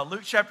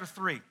Luke chapter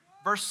 3,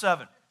 verse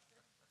 7.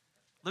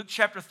 Luke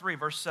chapter 3,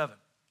 verse 7.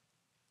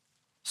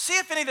 See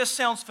if any of this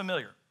sounds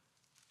familiar.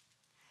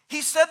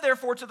 He said,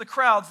 therefore, to the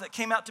crowds that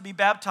came out to be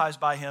baptized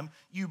by him,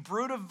 you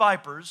brood of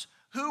vipers,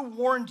 who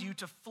warned you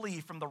to flee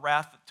from the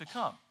wrath to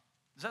come?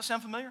 Does that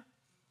sound familiar?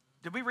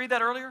 Did we read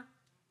that earlier?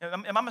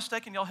 Am I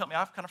mistaken? Y'all help me.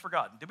 I've kind of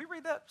forgotten. Did we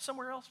read that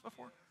somewhere else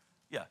before?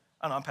 Yeah.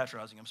 I know, I'm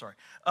patronizing. I'm sorry.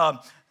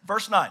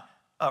 Verse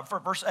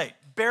 8.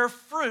 Bear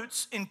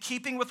fruits in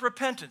keeping with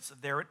repentance.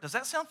 Does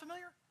that sound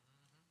familiar?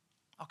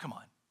 Oh, come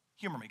on.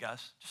 Humor me,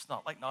 guys. Just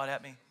nod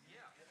at me.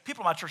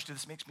 People in my church do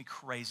this. It makes me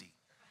crazy.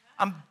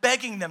 I'm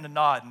begging them to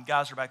nod, and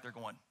guys are back there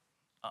going,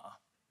 I'm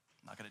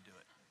not going to do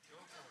it.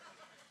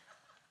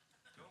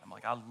 I'm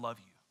like, I love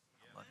you.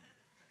 I love you.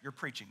 You're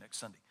preaching next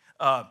Sunday.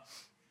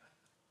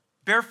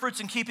 Bear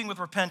fruits in keeping with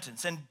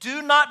repentance, and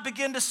do not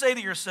begin to say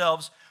to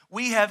yourselves,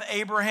 we have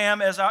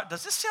Abraham as our...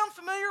 Does this sound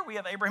familiar? We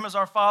have Abraham as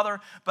our father.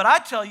 But I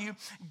tell you,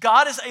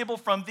 God is able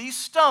from these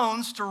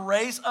stones to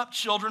raise up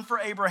children for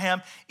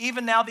Abraham.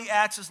 Even now the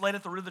axe is laid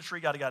at the root of the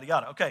tree, yada, yada,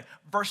 yada. Okay,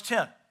 verse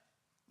 10.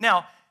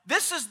 Now,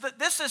 this is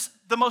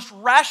the most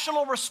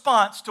rational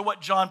response to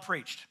what John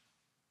preached.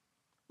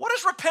 What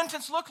does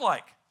repentance look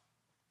like?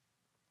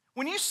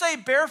 When you say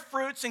bear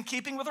fruits in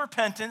keeping with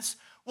repentance,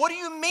 what do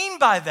you mean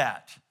by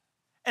that?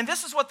 And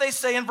this is what they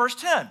say in verse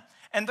 10.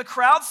 And the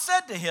crowd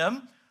said to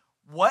him,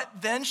 what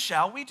then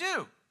shall we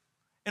do?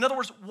 In other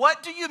words,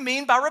 what do you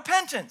mean by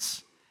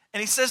repentance? And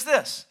he says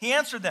this. He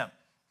answered them,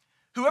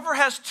 whoever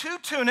has 2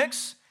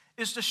 tunics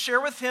is to share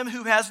with him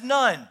who has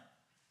none.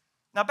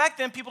 Now, back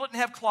then, people didn't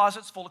have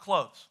closets full of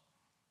clothes.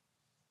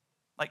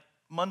 Like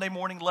Monday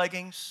morning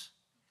leggings,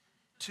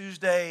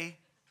 Tuesday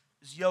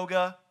is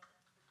yoga,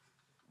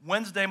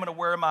 Wednesday I'm going to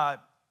wear my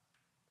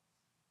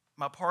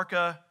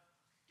parka,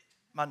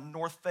 my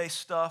North Face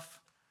stuff.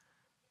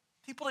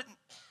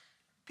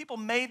 People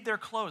made their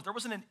clothes. There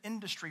wasn't an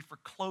industry for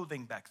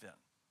clothing back then.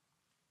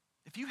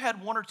 If you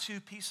had 1 or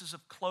 2 pieces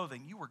of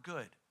clothing, you were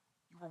good.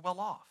 You were well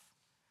off.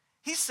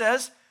 He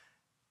says,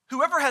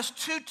 whoever has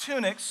 2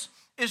 tunics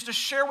is to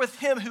share with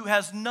him who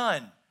has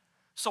none.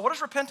 So what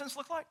does repentance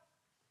look like?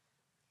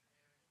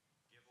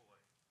 Give away.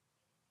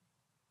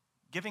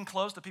 Giving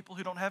clothes to people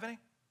who don't have any?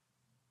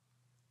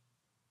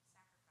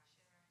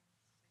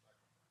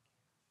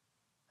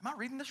 Am I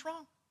reading this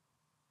wrong?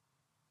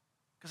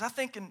 Because I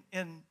think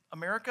in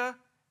America,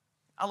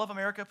 I love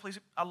America, please.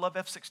 I love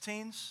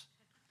F-16s.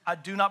 I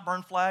do not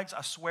burn flags,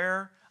 I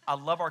swear. I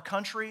love our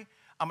country.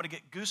 I'm going to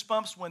get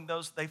goosebumps when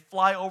they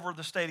fly over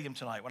the stadium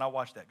tonight when I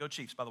watch that. Go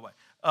Chiefs, by the way.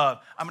 I'm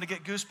going to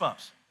get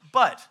goosebumps.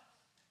 But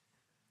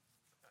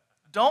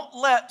don't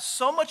let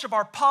so much of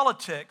our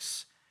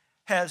politics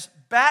has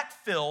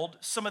backfilled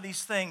some of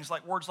these things,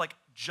 like words like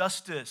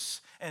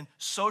justice and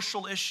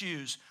social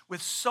issues,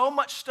 with so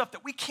much stuff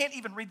that we can't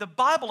even read the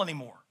Bible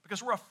anymore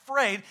because we're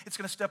afraid it's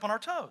going to step on our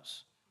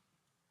toes.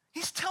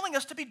 He's telling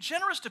us to be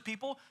generous to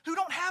people who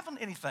don't have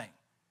anything.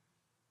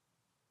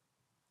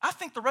 I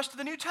think the rest of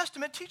the New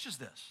Testament teaches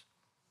this.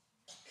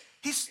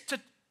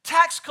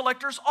 Tax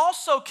collectors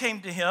also came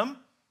to him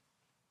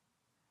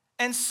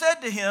and said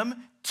to him,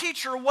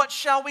 teacher, what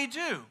shall we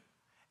do?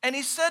 And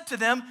he said to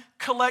them,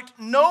 collect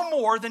no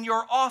more than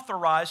you're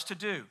authorized to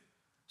do.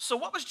 So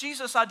what was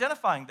Jesus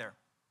identifying there?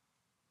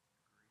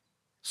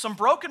 Some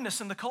brokenness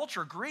in the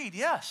culture, greed,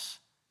 yes.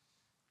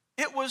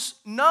 It was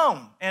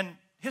known, and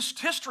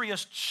history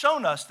has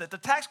shown us that the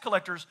tax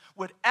collectors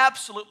would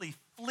absolutely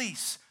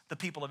fleece the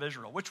people of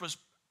Israel, which was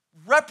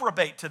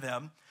reprobate to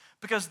them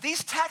because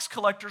these tax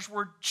collectors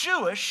were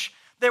Jewish,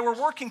 they were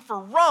working for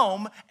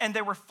Rome, and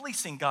they were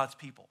fleecing God's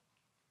people.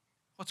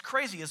 What's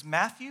crazy is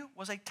Matthew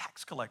was a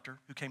tax collector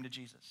who came to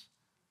Jesus,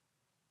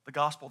 the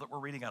gospel that we're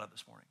reading out of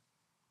this morning.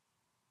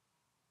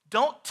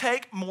 Don't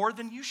take more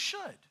than you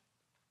should.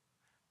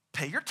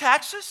 Pay your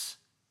taxes.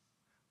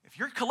 If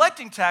you're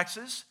collecting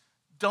taxes,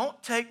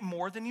 don't take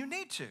more than you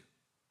need to.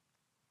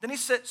 Then he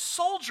said,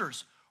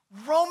 soldiers,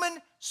 Roman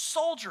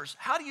soldiers.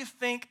 How do you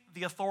think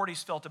the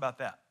authorities felt about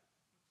that?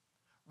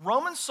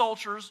 Roman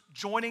soldiers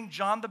joining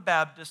John the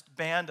Baptist's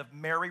band of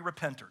merry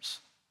repenters.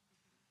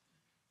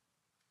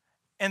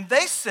 And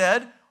they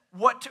said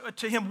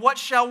to him, what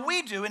shall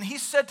we do? And he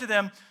said to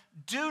them,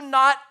 do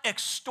not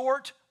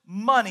extort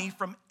money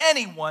from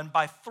anyone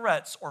by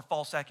threats or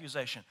false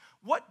accusation.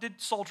 What did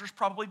soldiers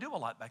probably do a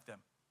lot back then?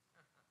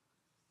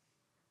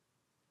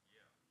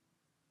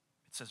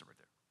 It says it right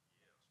there.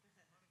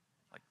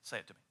 Like, say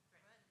it to me.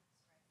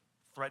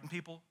 Threatened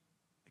people,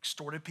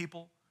 extorted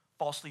people,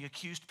 falsely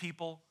accused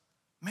people.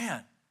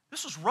 Man,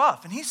 this was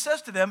rough. And he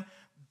says to them,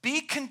 be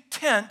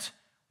content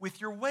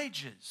with your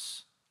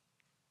wages.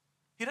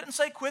 He didn't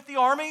say quit the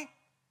army. He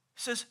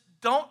says,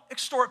 don't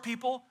extort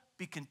people.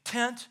 Be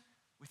content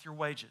with your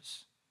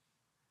wages.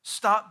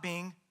 Stop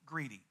being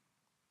greedy.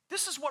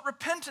 This is what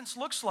repentance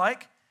looks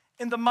like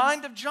in the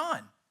mind of John.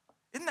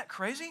 Isn't that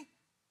crazy?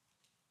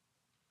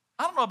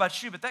 I don't know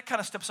about you, but that kind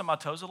of steps on my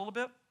toes a little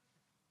bit.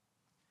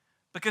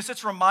 Because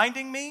it's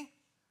reminding me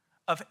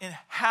of in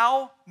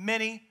how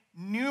many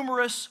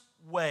numerous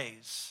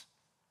ways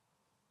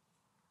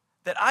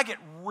that I get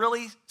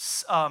really,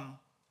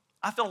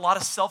 I feel a lot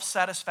of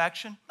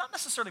self-satisfaction. Not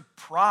necessarily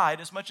pride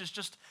as much as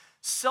just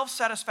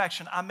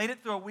self-satisfaction. I made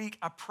it through a week.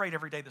 I prayed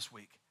every day this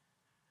week.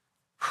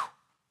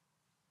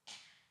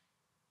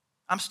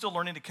 I'm still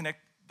learning to connect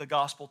the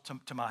gospel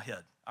to my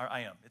head.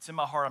 I am. It's in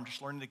my heart. I'm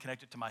just learning to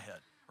connect it to my head.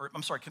 Or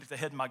I'm sorry, connect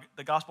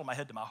the gospel in my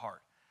head to my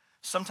heart.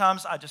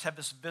 Sometimes I just have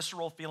this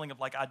visceral feeling of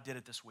like I did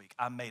it this week.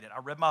 I made it. I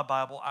read my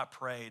Bible. I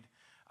prayed.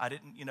 I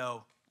didn't,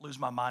 lose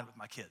my mind with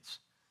my kids.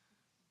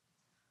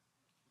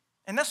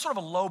 And that's sort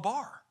of a low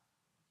bar.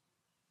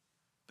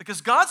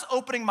 Because God's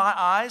opening my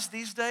eyes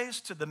these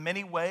days to the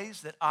many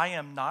ways that I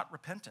am not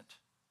repentant.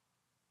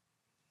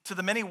 To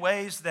the many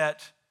ways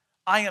that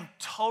I am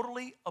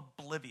totally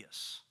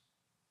oblivious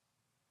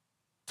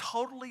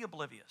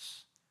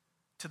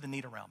to the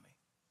need around me.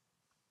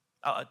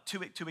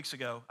 2 weeks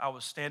ago, I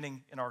was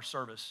standing in our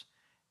service,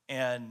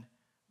 and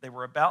they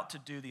were about to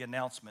do the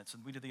announcements,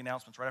 and we did the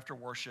announcements right after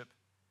worship,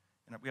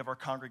 and we have our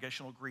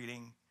congregational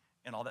greeting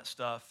and all that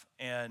stuff,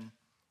 and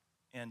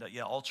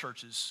all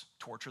churches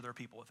torture their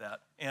people with that.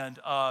 And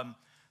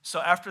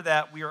so after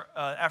that,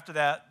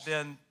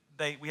 then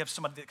we have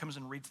somebody that comes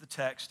and reads the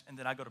text, and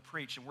then I go to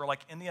preach, and we're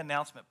like in the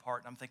announcement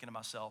part, and I'm thinking to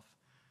myself,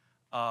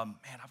 man,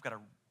 I've got to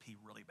pee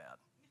really bad.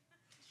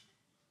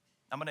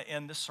 I'm going to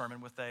end this sermon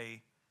with a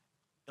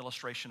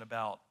illustration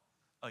about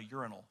a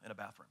urinal in a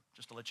bathroom,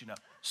 just to let you know.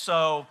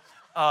 So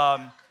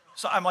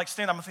I'm like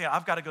standing, I'm thinking,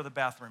 I've got to go to the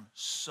bathroom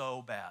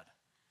so bad.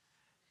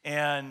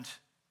 And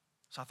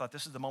so I thought,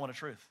 this is the moment of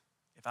truth.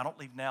 If I don't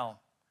leave now,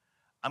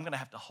 I'm going to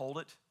have to hold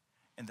it,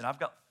 and then I've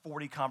got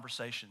 40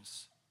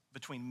 conversations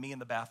between me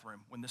and the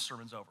bathroom when this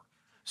sermon's over.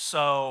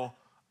 So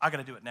I got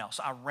to do it now.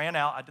 So I ran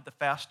out. I did the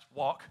fast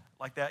walk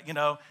like that,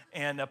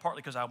 and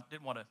partly because I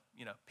didn't want to,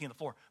 pee on the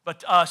floor.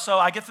 But so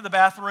I get to the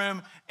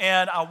bathroom,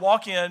 and I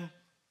walk in.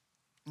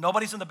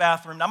 Nobody's in the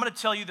bathroom. Now I'm going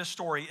to tell you this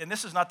story, and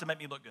this is not to make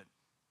me look good.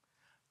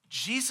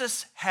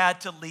 Jesus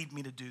had to lead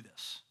me to do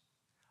this.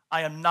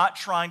 I am not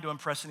trying to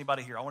impress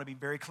anybody here. I want to be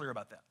very clear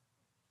about that.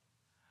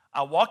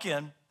 I walk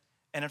in,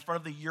 and in front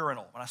of the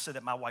urinal, when I said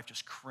that, my wife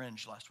just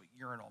cringed last week.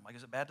 Urinal. I'm like,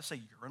 is it bad to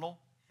say urinal?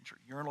 In church?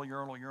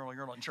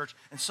 Urinal in church.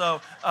 And so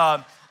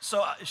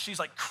she's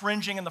like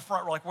cringing in the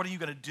front. We're like, what are you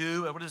going to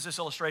do? What is this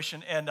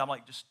illustration? And I'm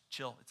like, just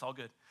chill. It's all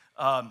good.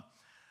 So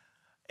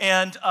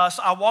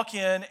I walk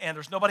in, and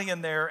there's nobody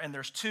in there, and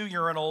there's two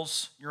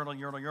urinals,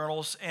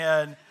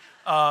 and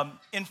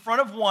in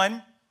front of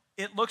one,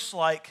 it looks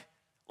like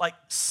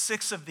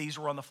 6 of these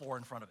were on the floor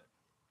in front of it.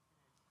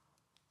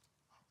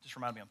 Just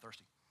reminded me I'm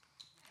thirsty.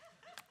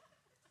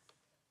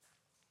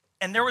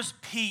 And there was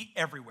pee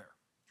everywhere.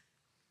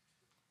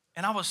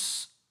 And I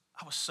was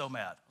so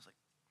mad. I was like,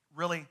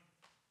 really?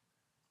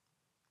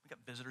 We got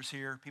visitors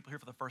here, people here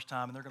for the first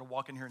time, and they're going to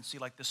walk in here and see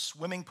like this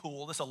swimming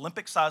pool, this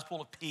Olympic-sized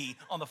pool of pee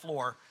on the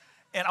floor.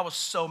 And I was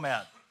so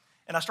mad.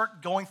 And I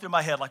start going through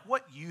my head, like,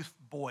 what youth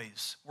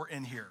boys were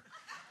in here?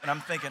 And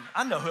I'm thinking,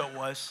 I know who it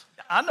was.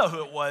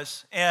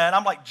 And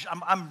I'm like,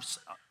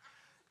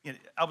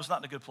 I was not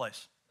in a good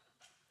place.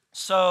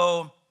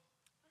 So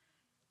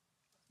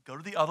go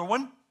to the other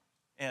one,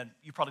 and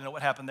you probably know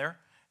what happened there.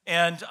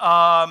 And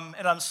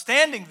I'm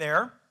standing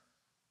there,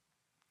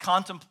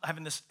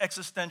 having this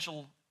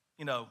existential,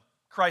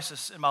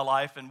 crisis in my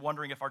life, and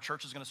wondering if our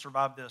church is going to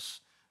survive this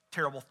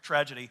terrible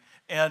tragedy.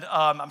 And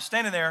I'm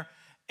standing there,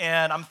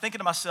 and I'm thinking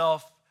to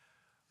myself,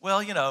 well,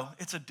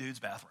 it's a dude's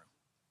bathroom.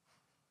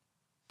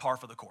 Par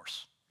for the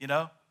course,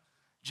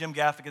 Jim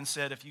Gaffigan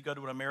said, if you go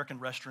to an American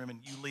restroom and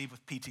you leave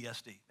with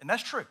PTSD. And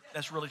that's true.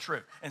 That's really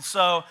true. And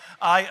so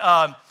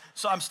I'm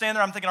standing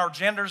there, I'm thinking our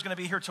janitor's going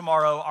to be here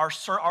tomorrow.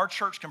 Our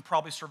church can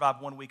probably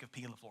survive 1 week of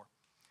pee on the floor.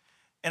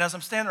 And as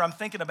I'm standing there, I'm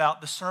thinking about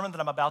the sermon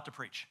that I'm about to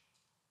preach.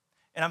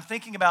 And I'm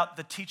thinking about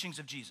the teachings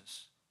of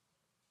Jesus.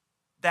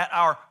 That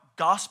our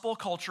gospel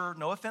culture,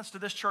 no offense to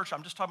this church,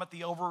 I'm just talking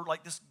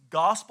about this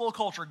gospel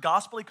culture,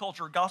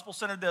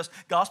 gospel-centered this,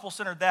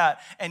 gospel-centered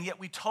that, and yet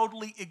we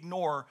totally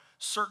ignore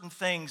certain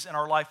things in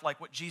our life, like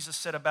what Jesus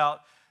said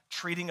about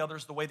treating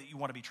others the way that you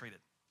want to be treated.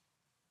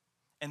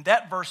 And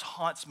that verse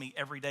haunts me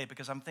every day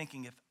because I'm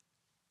thinking, if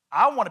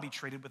I want to be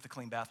treated with a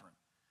clean bathroom.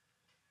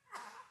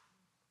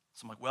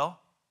 So I'm like, well,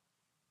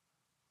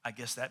 I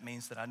guess that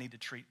means that I need to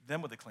treat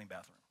them with a clean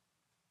bathroom.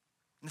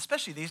 And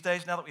especially these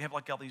days, now that we have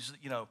all these,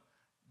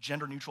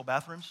 gender-neutral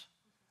bathrooms,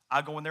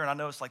 I go in there and I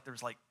notice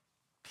there's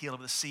pee all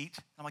over the seat.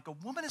 I'm like, a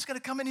woman is going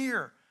to come in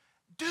here.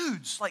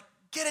 Dudes,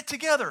 get it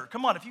together.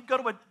 Come on, if you go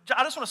to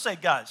I just want to say,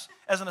 guys,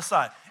 as an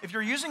aside, if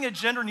you're using a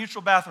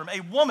gender-neutral bathroom,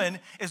 a woman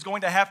is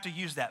going to have to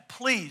use that.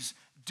 Please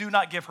do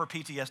not give her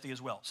PTSD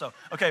as well. So,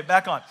 okay,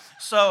 back on.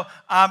 So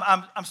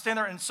I'm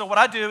standing there, and so what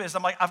I do is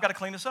I'm like, I've got to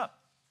clean this up.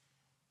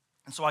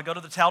 And so I go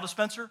to the towel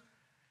dispenser,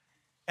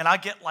 and I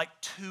get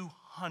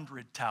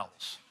 200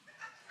 towels.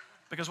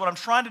 Because what I'm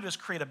trying to do is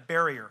create a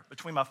barrier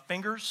between my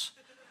fingers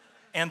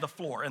and the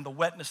floor and the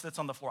wetness that's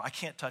on the floor. I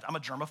can't touch. I'm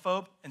a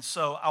germaphobe, and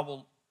so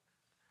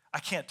I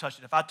can't touch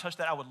it. If I touched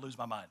that, I would lose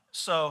my mind.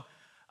 So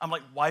I'm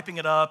wiping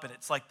it up, and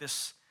it's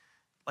this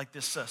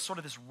sort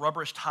of this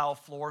rubberish tile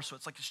floor. So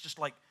it's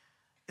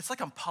like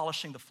I'm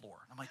polishing the floor.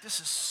 I'm like, this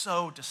is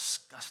so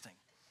disgusting.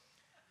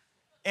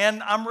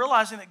 And I'm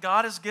realizing that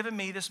God has given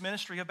me this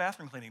ministry of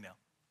bathroom cleaning now.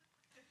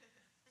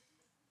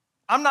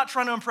 I'm not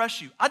trying to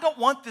impress you. I don't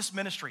want this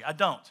ministry. I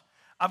don't.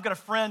 I've got a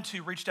friend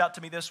who reached out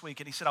to me this week,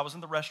 and he said, I was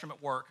in the restroom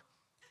at work,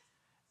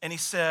 and he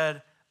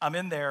said, I'm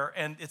in there,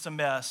 and it's a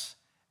mess.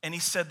 And he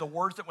said the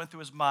words that went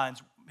through his mind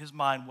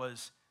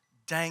was,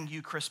 dang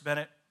you, Chris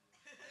Bennett.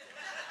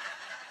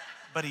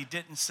 But he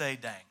didn't say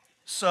dang.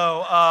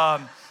 So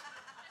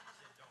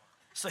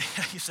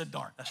he said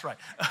darn, that's right.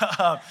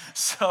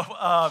 So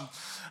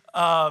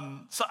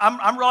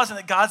I'm realizing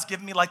that God's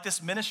given me like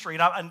this ministry,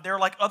 and there are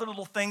like other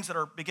little things that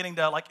are beginning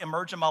to like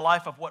emerge in my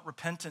life of what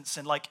repentance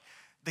and like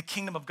the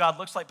kingdom of God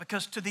looks like.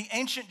 Because to the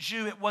ancient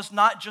Jew, it was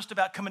not just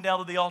about coming down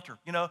to the altar.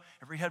 You know,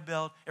 every head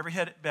bowed,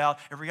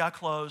 every eye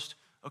closed.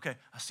 Okay,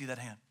 I see that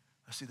hand.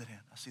 I see that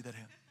hand. I see that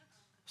hand.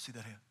 I see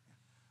that hand.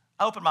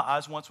 I opened my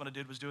eyes once when a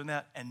dude was doing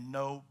that, and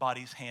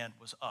nobody's hand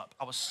was up.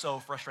 I was so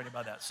frustrated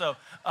by that. So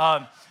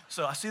I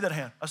see that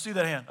hand. I see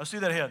that hand. I see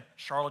that hand.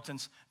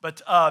 Charlatans.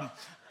 But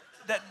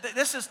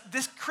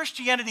this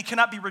Christianity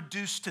cannot be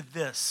reduced to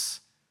this.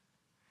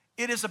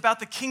 It is about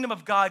the kingdom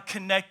of God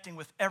connecting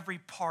with every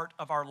part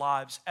of our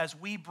lives as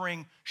we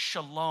bring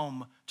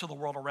shalom to the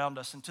world around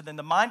us. And in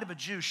the mind of a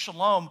Jew,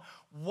 shalom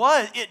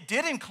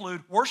did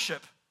include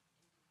worship.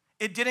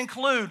 It did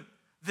include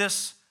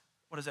this.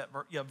 What is that?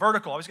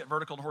 Vertical. I always get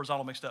vertical and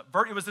horizontal mixed up.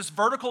 It was this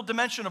vertical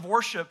dimension of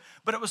worship,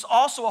 but it was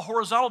also a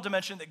horizontal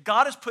dimension that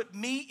God has put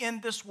me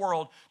in this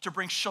world to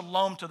bring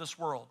shalom to this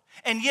world.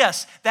 And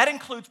yes, that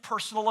includes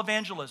personal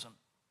evangelism.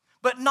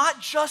 But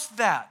not just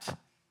that.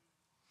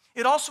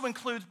 It also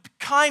includes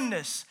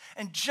kindness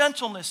and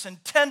gentleness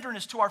and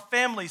tenderness to our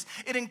families.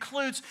 It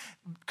includes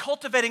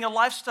cultivating a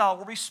lifestyle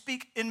where we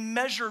speak in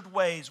measured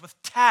ways with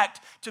tact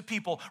to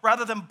people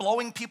rather than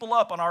blowing people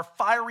up on our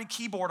fiery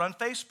keyboard on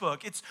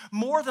Facebook. It's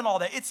more than all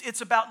that.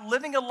 It's about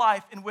living a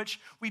life in which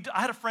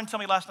I had a friend tell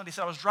me last night, he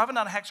said, I was driving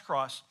down Hex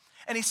Cross,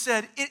 and he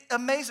said, it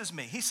amazes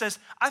me. He says,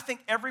 I think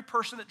every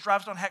person that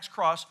drives down Hex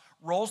Cross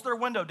rolls their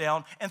window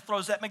down and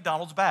throws at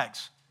McDonald's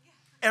bags.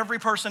 Every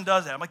person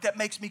does that. I'm like, that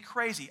makes me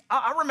crazy.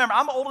 I remember,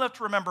 I'm old enough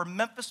to remember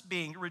Memphis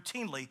being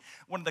routinely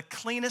one of the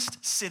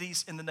cleanest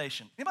cities in the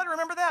nation. Anybody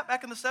remember that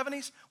back in the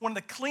 70s? One of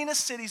the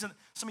cleanest cities,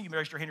 some of you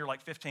raised your hand, you're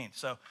like 15.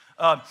 So,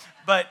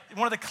 but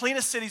one of the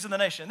cleanest cities in the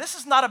nation. This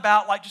is not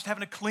about like just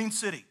having a clean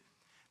city.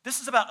 This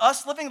is about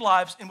us living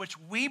lives in which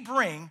we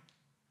bring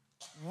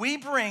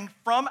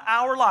from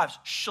our lives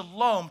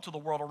shalom to the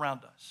world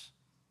around us.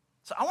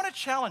 So I want to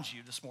challenge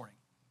you this morning.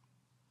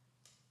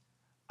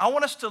 I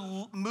want us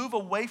to move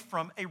away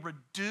from a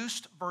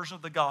reduced version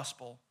of the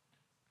gospel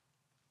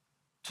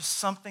to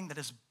something that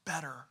is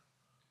better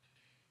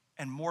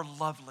and more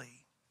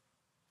lovely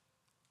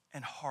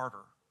and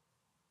harder.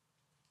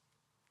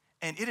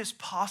 And it is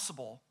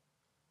possible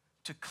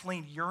to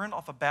clean urine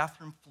off a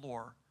bathroom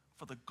floor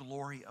for the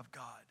glory of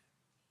God.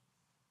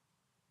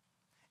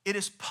 It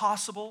is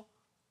possible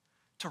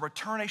to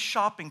return a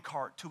shopping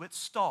cart to its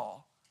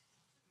stall,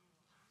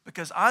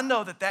 because I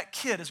know that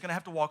kid is going to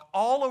have to walk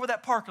all over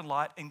that parking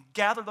lot and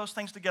gather those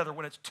things together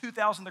when it's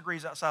 2,000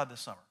 degrees outside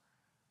this summer,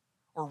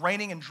 or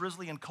raining and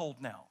drizzly and cold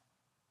now.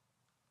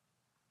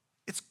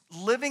 It's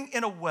living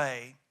in a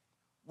way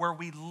where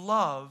we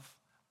love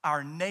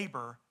our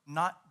neighbor,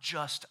 not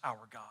just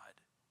our God.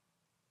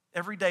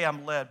 Every day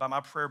I'm led by my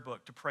prayer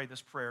book to pray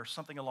this prayer,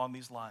 something along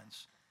these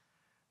lines.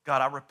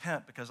 God, I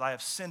repent because I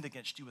have sinned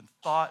against you in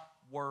thought,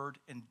 word,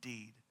 and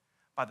deed,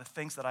 by the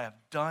things that I have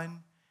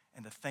done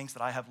and the things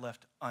that I have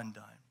left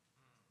undone.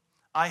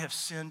 I have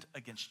sinned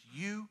against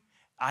you.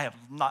 I have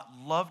not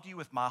loved you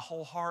with my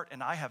whole heart,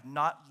 and I have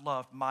not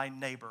loved my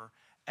neighbor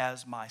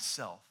as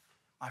myself.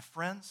 My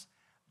friends,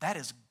 that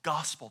is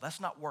gospel.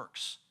 That's not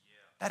works.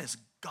 That is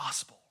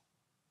gospel.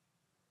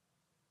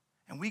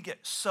 And we get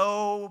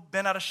so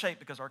bent out of shape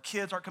because our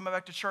kids aren't coming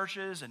back to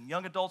churches and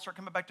young adults aren't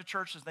coming back to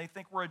churches and they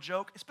think we're a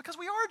joke. It's because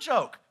we are a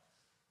joke.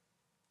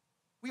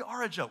 We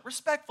are a joke.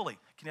 Respectfully.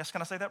 Can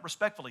I say that?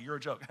 Respectfully, you're a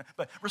joke.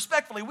 But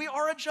respectfully, we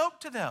are a joke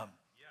to them.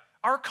 Yeah.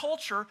 Our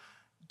culture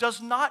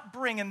does not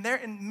bring, in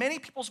many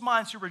people's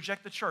minds who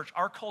reject the church,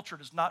 our culture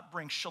does not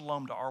bring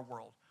shalom to our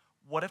world.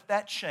 What if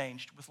that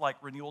changed with like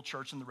Renewal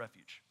Church and the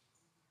Refuge?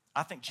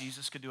 I think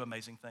Jesus could do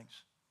amazing things.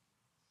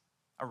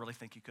 I really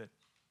think he could.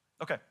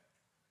 Okay.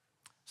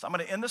 So I'm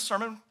going to end this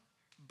sermon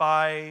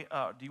by,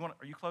 are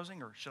you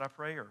closing or should I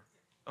pray?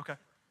 Okay.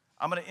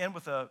 I'm going to end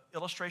with an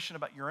illustration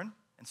about urine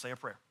and say a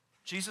prayer.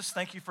 Jesus,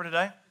 thank you for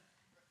today.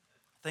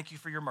 Thank you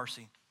for your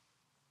mercy.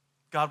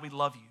 God, we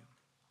love you.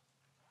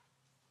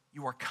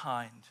 You are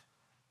kind.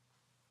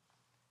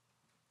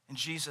 And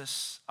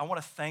Jesus, I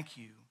want to thank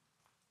you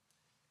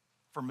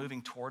for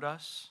moving toward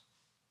us,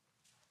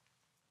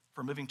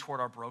 for moving toward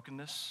our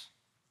brokenness.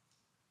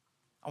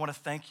 I want to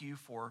thank you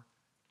for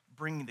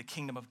bringing the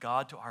kingdom of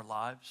God to our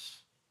lives.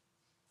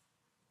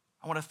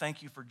 I want to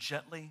thank you for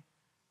gently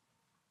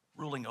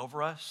ruling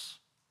over us,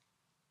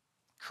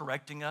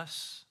 correcting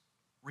us,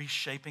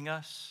 reshaping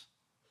us.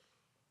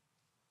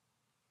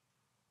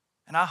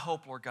 And I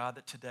hope, Lord God,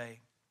 that today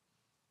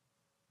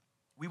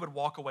we would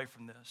walk away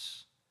from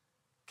this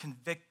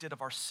convicted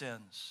of our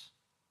sins,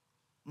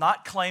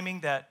 not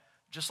claiming that,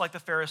 just like the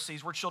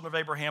Pharisees, we're children of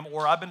Abraham,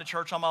 or I've been to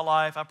church all my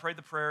life, I prayed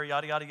the prayer,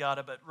 yada, yada,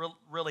 yada, but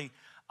really,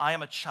 I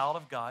am a child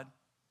of God.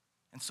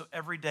 And so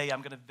every day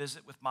I'm going to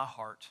visit with my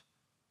heart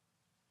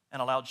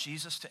and allow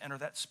Jesus to enter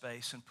that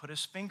space and put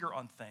his finger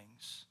on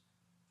things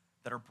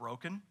that are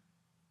broken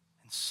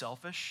and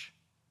selfish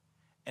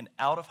and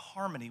out of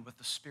harmony with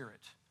the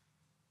Spirit.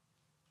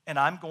 And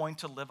I'm going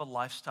to live a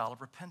lifestyle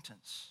of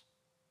repentance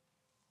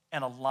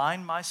and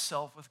align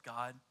myself with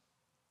God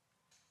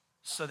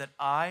so that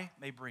I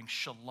may bring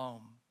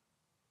shalom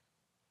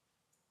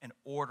and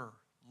order,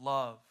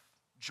 love,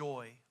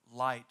 joy,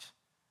 light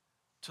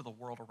to the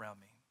world around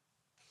me.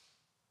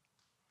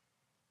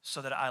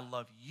 So that I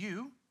love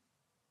you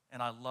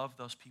and I love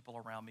those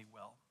people around me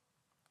well.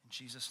 In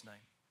Jesus' name,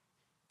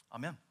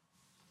 amen.